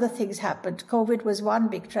 Many other things happened. COVID was one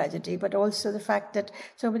big tragedy, but also the fact that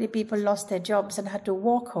so many people lost their jobs and had to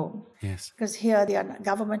walk home. Yes. Because here the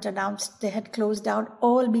government announced they had closed down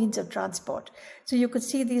all means of transport. So you could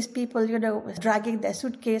see these people, dragging their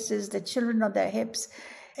suitcases, their children on their hips.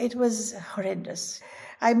 It was horrendous.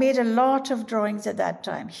 I made a lot of drawings at that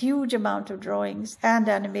time, huge amount of drawings and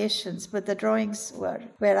animations, but the drawings were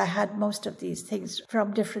where I had most of these things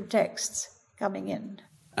from different texts coming in.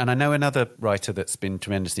 And I know another writer that's been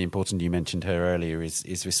tremendously important, you mentioned her earlier, is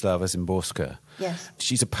Wisława Szymborska. Yes.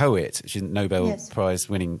 She's a poet. She's a Nobel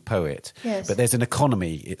Prize-winning poet. Yes. But there's an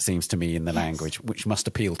economy, it seems to me, in the language, which must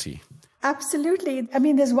appeal to you. Absolutely. I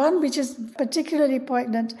mean, there's one which is particularly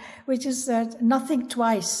poignant, which is nothing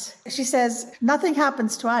twice. She says, nothing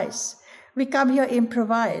happens twice. We come here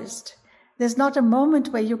improvised. There's not a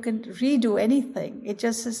moment where you can redo anything. It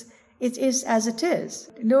just is, it is as it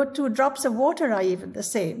is. No two drops of water are even the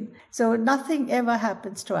same. So nothing ever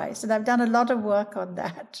happens twice. And I've done a lot of work on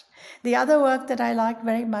that. The other work that I like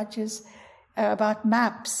very much is about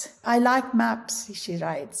maps. I like maps, she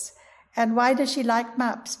writes. And why does she like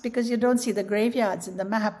maps? Because you don't see the graveyards in the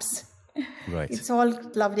maps. Right. It's all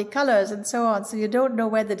lovely colors and so on. So you don't know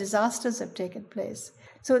where the disasters have taken place.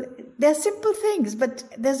 So they're simple things, but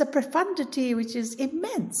there's a profundity which is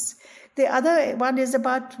immense. The other one is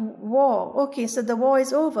about war. Okay, so the war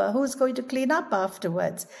is over. Who's going to clean up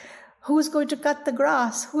afterwards? Who's going to cut the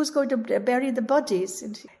grass? Who's going to bury the bodies?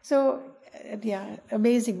 So, yeah,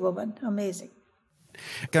 amazing woman, amazing.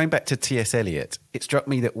 Going back to T.S. Eliot, it struck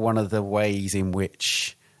me that one of the ways in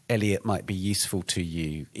which Eliot might be useful to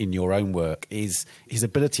you in your own work is his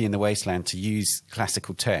ability in The Wasteland to use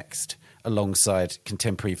classical text alongside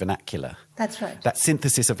contemporary vernacular. That's right. That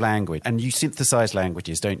synthesis of language. And you synthesize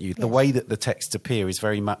languages, don't you? Yes. The way that the texts appear is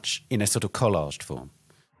very much in a sort of collaged form.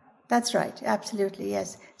 That's right. Absolutely,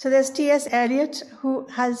 yes. So there's T.S. Eliot, who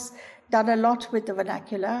has done a lot with the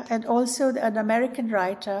vernacular, and also an American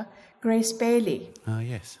writer, Grace Paley. Oh,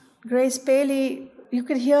 yes. Grace Paley, you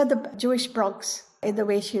can hear the Jewish Bronx in the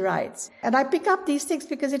way she writes. And I pick up these things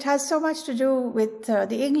because it has so much to do with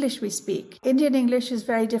the English we speak. Indian English is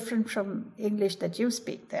very different from English that you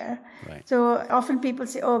speak there. Right. So often people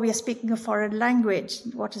say, oh, we are speaking a foreign language.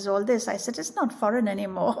 What is all this? I said, it's not foreign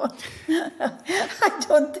anymore. I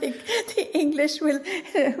don't think the English will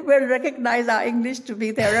recognize our English to be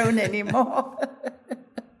their own anymore.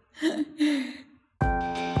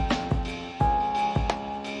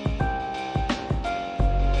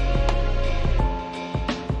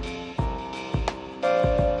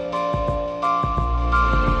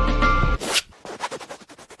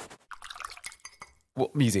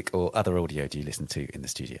 What music or other audio do you listen to in the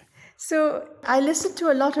studio? So I listen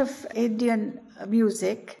to a lot of Indian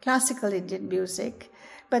music, classical Indian music.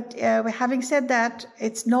 But having said that,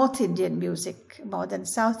 it's North Indian music more than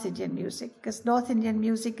South Indian music, because North Indian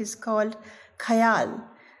music is called khayal,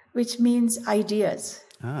 which means ideas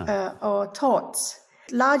or thoughts.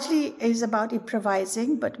 Largely is about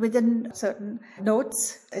improvising, but within certain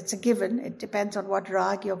notes, it's a given. It depends on what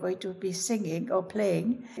rag you're going to be singing or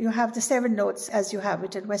playing. You have the 7 notes as you have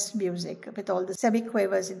it in Western music, with all the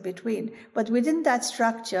semiquavers in between. But within that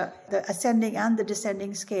structure, the ascending and the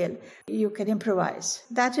descending scale, you can improvise.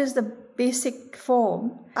 That is the basic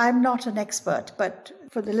form. I'm not an expert, but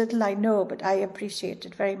for the little I know, but I appreciate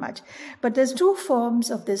it very much. But there's 2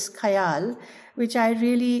 forms of this khayal, which I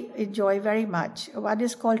really enjoy very much. One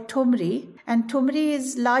is called Tumri, and Tumri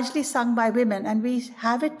is largely sung by women, and we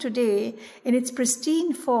have it today in its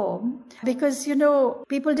pristine form because,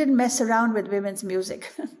 people didn't mess around with women's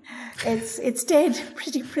music. It stayed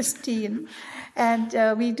pretty pristine,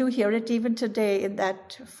 and we do hear it even today in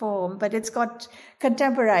that form, but it's got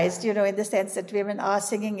contemporized, in the sense that women are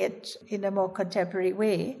singing it in a more contemporary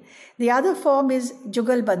way. The other form is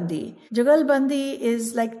Jugalbandi. Jugalbandi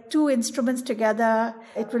is like 2 instruments together.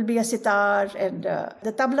 It will be a sitar and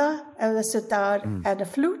the tabla, the sitar and a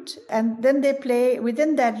flute. And then they play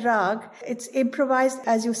within that rag. It's improvised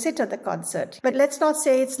as you sit at the concert. But let's not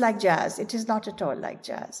say it's like jazz. It is not at all like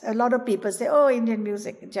jazz. A lot of people say, oh, Indian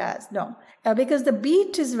music, jazz. No, because the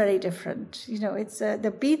beat is very different.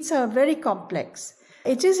 The beats are very complex.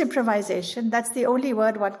 It is improvisation. That's the only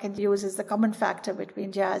word one can use as the common factor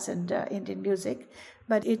between jazz and Indian music.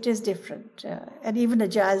 But it is different. And even a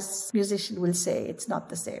jazz musician will say it's not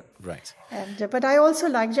the same. Right. But I also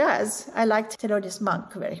like jazz. I liked Thelonious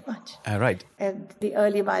Monk very much. Right. And the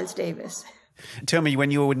early Miles Davis. Tell me,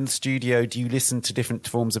 when you're in the studio, do you listen to different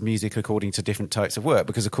forms of music according to different types of work?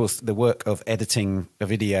 Because, of course, the work of editing a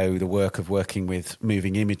video, the work of working with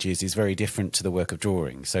moving images is very different to the work of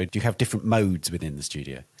drawing. So do you have different modes within the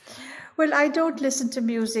studio? Well, I don't listen to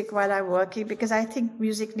music while I'm working because I think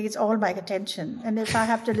music needs all my attention. And if I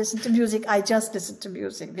have to listen to music, I just listen to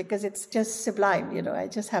music because it's just sublime, I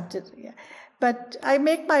just have to... Yeah. But I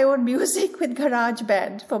make my own music with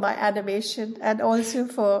GarageBand for my animation and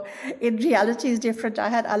also in reality is different. I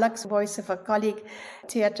had Alak's voice of a colleague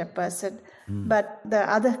theatre person, but the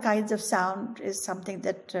other kinds of sound is something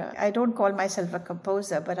that I don't call myself a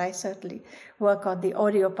composer, but I certainly work on the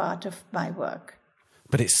audio part of my work.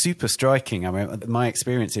 But it's super striking. I mean, my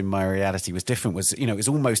experience in My Reality was different. It was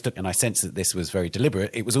almost, and I sense that this was very deliberate,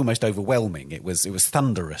 it was almost overwhelming. It was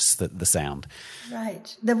thunderous, the sound.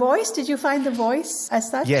 Right. The voice, did you find the voice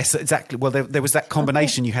as such? Yes, exactly. Well, there was that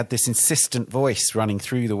combination. Okay. You had this insistent voice running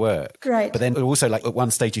through the work. Right. But then also, like, at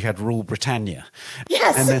one stage you had Rule Britannia.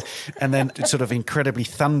 Yes. And then sort of incredibly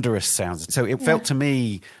thunderous sounds. So it felt to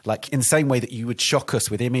me like in the same way that you would shock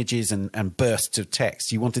us with images and bursts of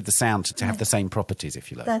text, you wanted the sound to have the same properties, if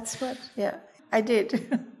you like. That's what, I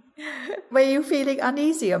did. Were you feeling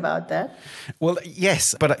uneasy about that? Well,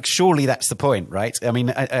 yes, but surely that's the point, right? I mean,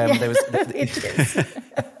 there was... It is.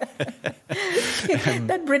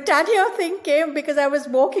 That Britannia thing came because I was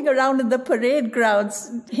walking around in the parade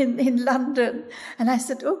grounds in London. And I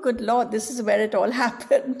said, oh, good Lord, this is where it all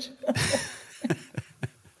happened.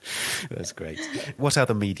 That's great. What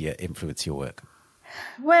other media influence your work?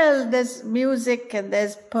 Well, there's music and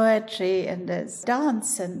there's poetry and there's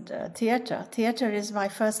dance and theatre. Theatre is my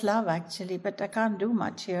first love, actually, but I can't do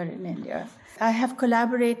much here in India. I have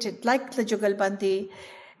collaborated, like the Jugalbandi,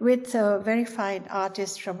 with a very fine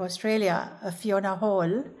artist from Australia, Fiona Hall.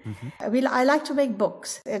 Mm-hmm. I like to make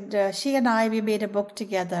books. And she and we made a book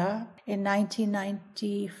together in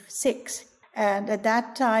 1996. And at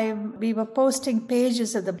that time, we were posting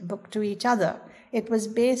pages of the book to each other. It was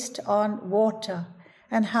based on water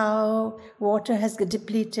and how water has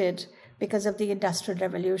depleted because of the Industrial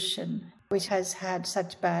Revolution, which has had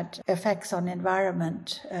such bad effects on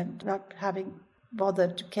environment and not having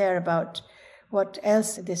bothered to care about what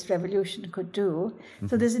else this revolution could do. Mm-hmm.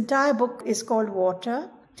 So this entire book is called Water.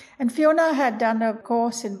 And Fiona had done a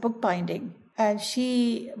course in bookbinding, and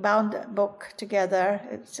she bound the book together.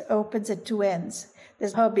 It opens at two ends.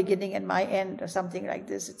 There's her beginning and my end or something like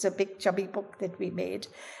this. It's a big chubby book that we made.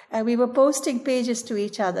 And we were posting pages to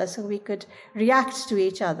each other so we could react to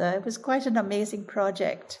each other. It was quite an amazing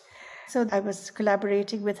project. So I was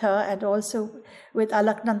collaborating with her and also with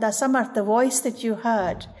Alaknanda Samarth, the voice that you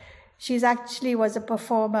heard. She actually was a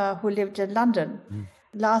performer who lived in London.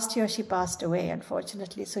 Last year she passed away,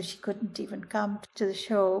 unfortunately, so she couldn't even come to the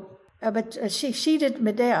show. But she did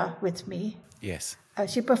Medea with me. Yes.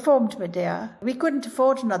 She performed Medea. We couldn't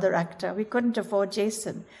afford another actor. We couldn't afford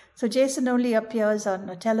Jason. So Jason only appears on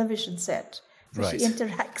a television set. So right. She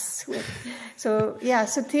interacts with. So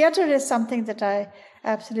theatre is something that I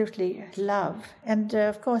absolutely love. And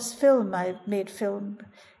of course, film. I made film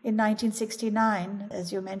in 1969,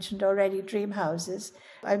 as you mentioned already, Dream Houses.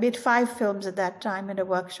 I made 5 films at that time in a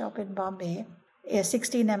workshop in Bombay,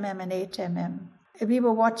 16mm and 8mm. We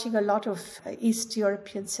were watching a lot of East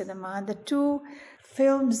European cinema, and the 2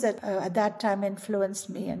 films that at that time influenced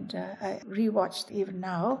me and I rewatched even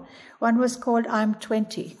now. One was called I'm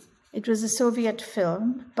 20. It was a Soviet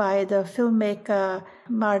film by the filmmaker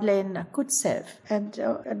Marlene Kutsev. And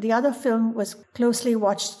the other film was Closely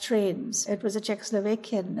Watched Trains. It was a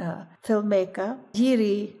Czechoslovakian filmmaker,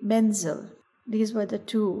 Jiří Menzel. These were the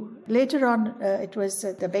 2. Later on, it was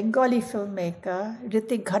the Bengali filmmaker,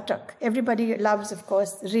 Hrithik Ghatak. Everybody loves, of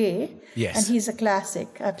course, Ray. Yes. And he's a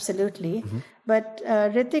classic, absolutely. Mm-hmm. But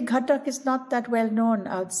Hrithik Ghatak is not that well known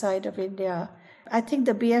outside of India. I think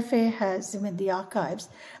the BFA has him in the archives.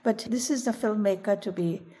 But this is the filmmaker to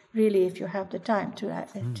be really, if you have the time,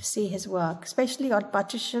 to see his work, especially on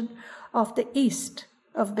partition of the east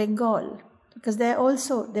of Bengal. Because there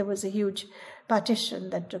was a huge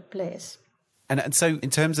partition that took place. And so in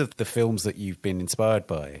terms of the films that you've been inspired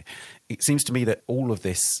by, it seems to me that all of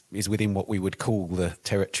this is within what we would call the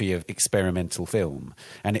territory of experimental film.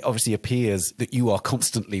 And it obviously appears that you are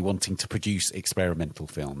constantly wanting to produce experimental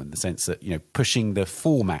film in the sense that, pushing the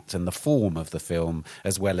format and the form of the film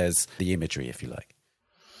as well as the imagery, if you like.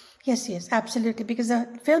 Yes, absolutely. Because the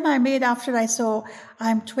film I made after I saw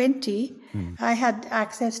I'm 20, I had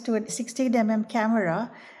access to a 16mm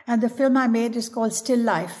camera, and the film I made is called Still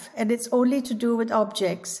Life, and it's only to do with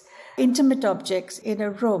objects, intimate objects in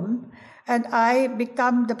a room, and I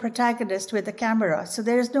become the protagonist with the camera. So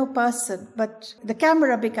there is no person, but the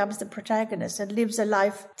camera becomes the protagonist and lives a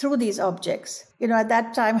life through these objects. At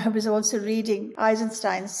that time, I was also reading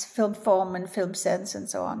Eisenstein's film form and film sense and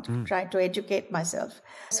so on, trying to educate myself.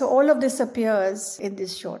 So all of this appears in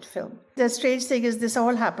this short film. The strange thing is this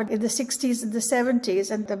all happened in the 60s and the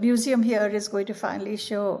 70s, and the museum here is going to finally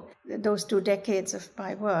show those 2 decades of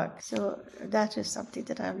my work. So that is something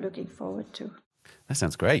that I'm looking forward to. That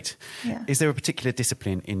sounds great. Yeah. Is there a particular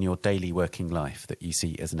discipline in your daily working life that you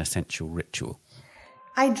see as an essential ritual?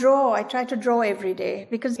 I draw. I try to draw every day,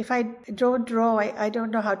 because if I don't draw, I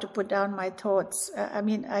don't know how to put down my thoughts.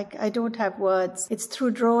 I don't have words. It's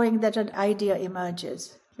through drawing that an idea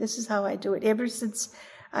emerges. This is how I do it, ever since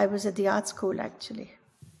I was at the art school, actually.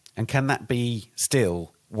 And can that be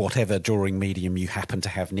still whatever drawing medium you happen to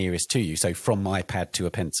have nearest to you? So from iPad to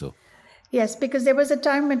a pencil? Yes, because there was a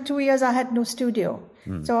time in 2 years I had no studio.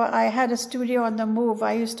 So I had a studio on the move.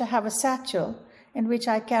 I used to have a satchel in which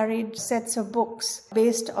I carried sets of books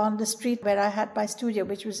based on the street where I had my studio,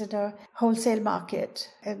 which was at a wholesale market.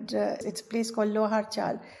 And it's a place called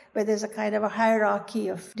Loharchal, where there's a kind of a hierarchy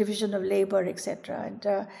of division of labor, etc.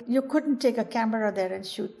 And you couldn't take a camera there and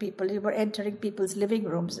shoot people. You were entering people's living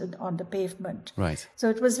rooms on the pavement. Right. So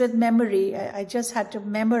it was with memory. I just had to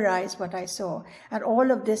memorize what I saw. And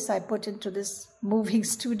all of this I put into this moving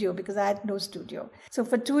studio because I had no studio. So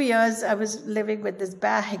for 2 years, I was living with this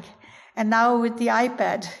bag. And now with the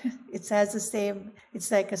iPad, it has the same,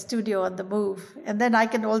 it's like a studio on the move. And then I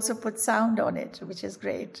can also put sound on it, which is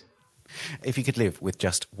great. If you could live with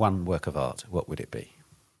just one work of art, what would it be?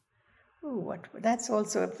 That's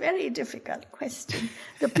also a very difficult question.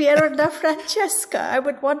 The Piero da Francesca, I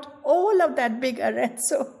would want all of that big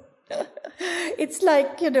Arezzo. It's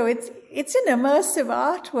like, it's an immersive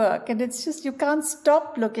artwork, and it's just, you can't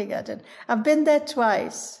stop looking at it. I've been there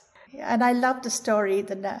twice. And I love the story,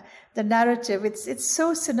 the narrative. It's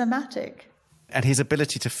so cinematic. And his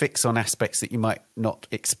ability to fix on aspects that you might not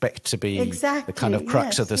expect to be the kind of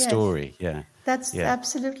crux of the story. Yeah, that's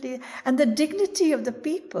absolutely. And the dignity of the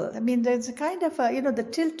people. I mean, there's a kind of the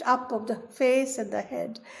tilt up of the face and the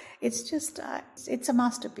head. It's just, it's a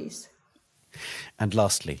masterpiece. And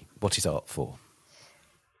lastly, what is art for?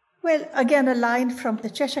 Well, again, a line from the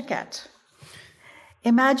Cheshire Cat.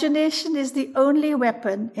 Imagination is the only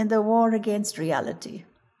weapon in the war against reality.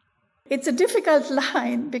 It's a difficult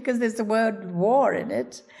line because there's the word war in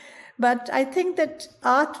it, but I think that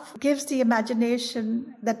art gives the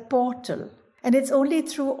imagination that portal, and it's only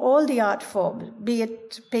through all the art forms, be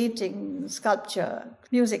it painting, sculpture,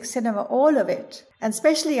 music, cinema, all of it, and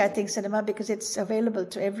especially I think cinema because it's available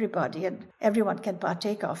to everybody and everyone can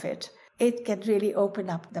partake of it. It can really open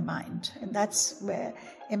up the mind, and that's where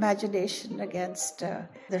imagination against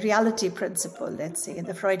the reality principle, let's say, in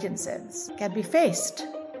the Freudian sense, can be faced.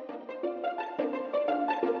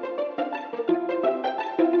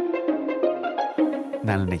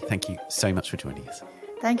 Nalini, thank you so much for joining us.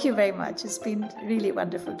 Thank you very much. It's been really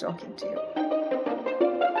wonderful talking to you.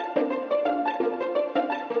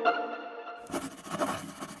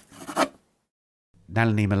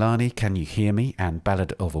 Nalini Malani, Can You Hear Me? And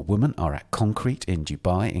Ballad of a Woman are at Concrete in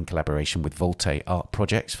Dubai in collaboration with Volte Art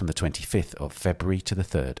Projects from the 25th of February to the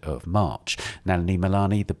 3rd of March. Nalini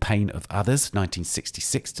Malani, The Pain of Others,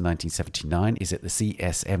 1966 to 1979, is at the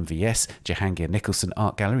CSMVS Jahangir Nicholson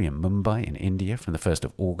Art Gallery in Mumbai in India from the 1st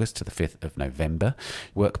of August to the 5th of November.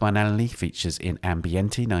 Work by Nalini features in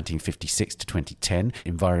Ambiente, 1956 to 2010,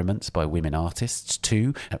 Environments by Women Artists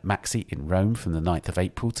 2 at Maxi in Rome from the 9th of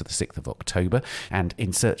April to the 6th of October, and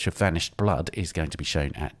In Search of Vanished Blood is going to be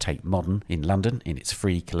shown at Tate Modern in London in its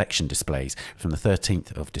free collection displays from the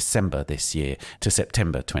 13th of December this year to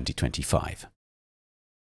September 2025.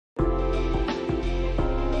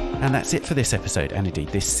 And that's it for this episode, and indeed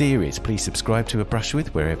this series. Please subscribe to A Brush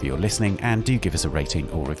With wherever you're listening, and do give us a rating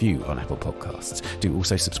or review on Apple Podcasts. Do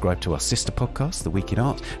also subscribe to our sister podcast, The Week in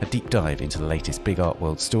Art, a deep dive into the latest big art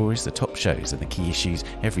world stories, the top shows and the key issues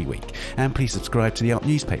every week. And please subscribe to the Art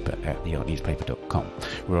Newspaper at theartnewspaper.com.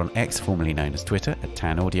 We're on X, formerly known as Twitter, at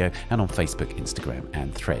Tan Audio, and on Facebook, Instagram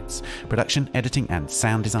and Threads. Production, editing and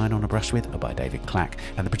sound design on A Brush With are by David Clack,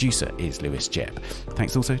 and the producer is Lewis Jebb.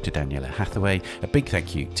 Thanks also to Daniela Hathaway. A big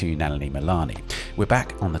thank you to Nalini Malani. We're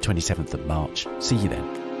back on the 27th of March. See you then.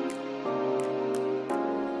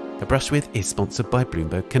 A Brush With is sponsored by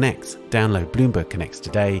Bloomberg Connects. Download Bloomberg Connects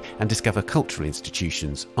today and discover cultural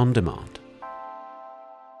institutions on demand.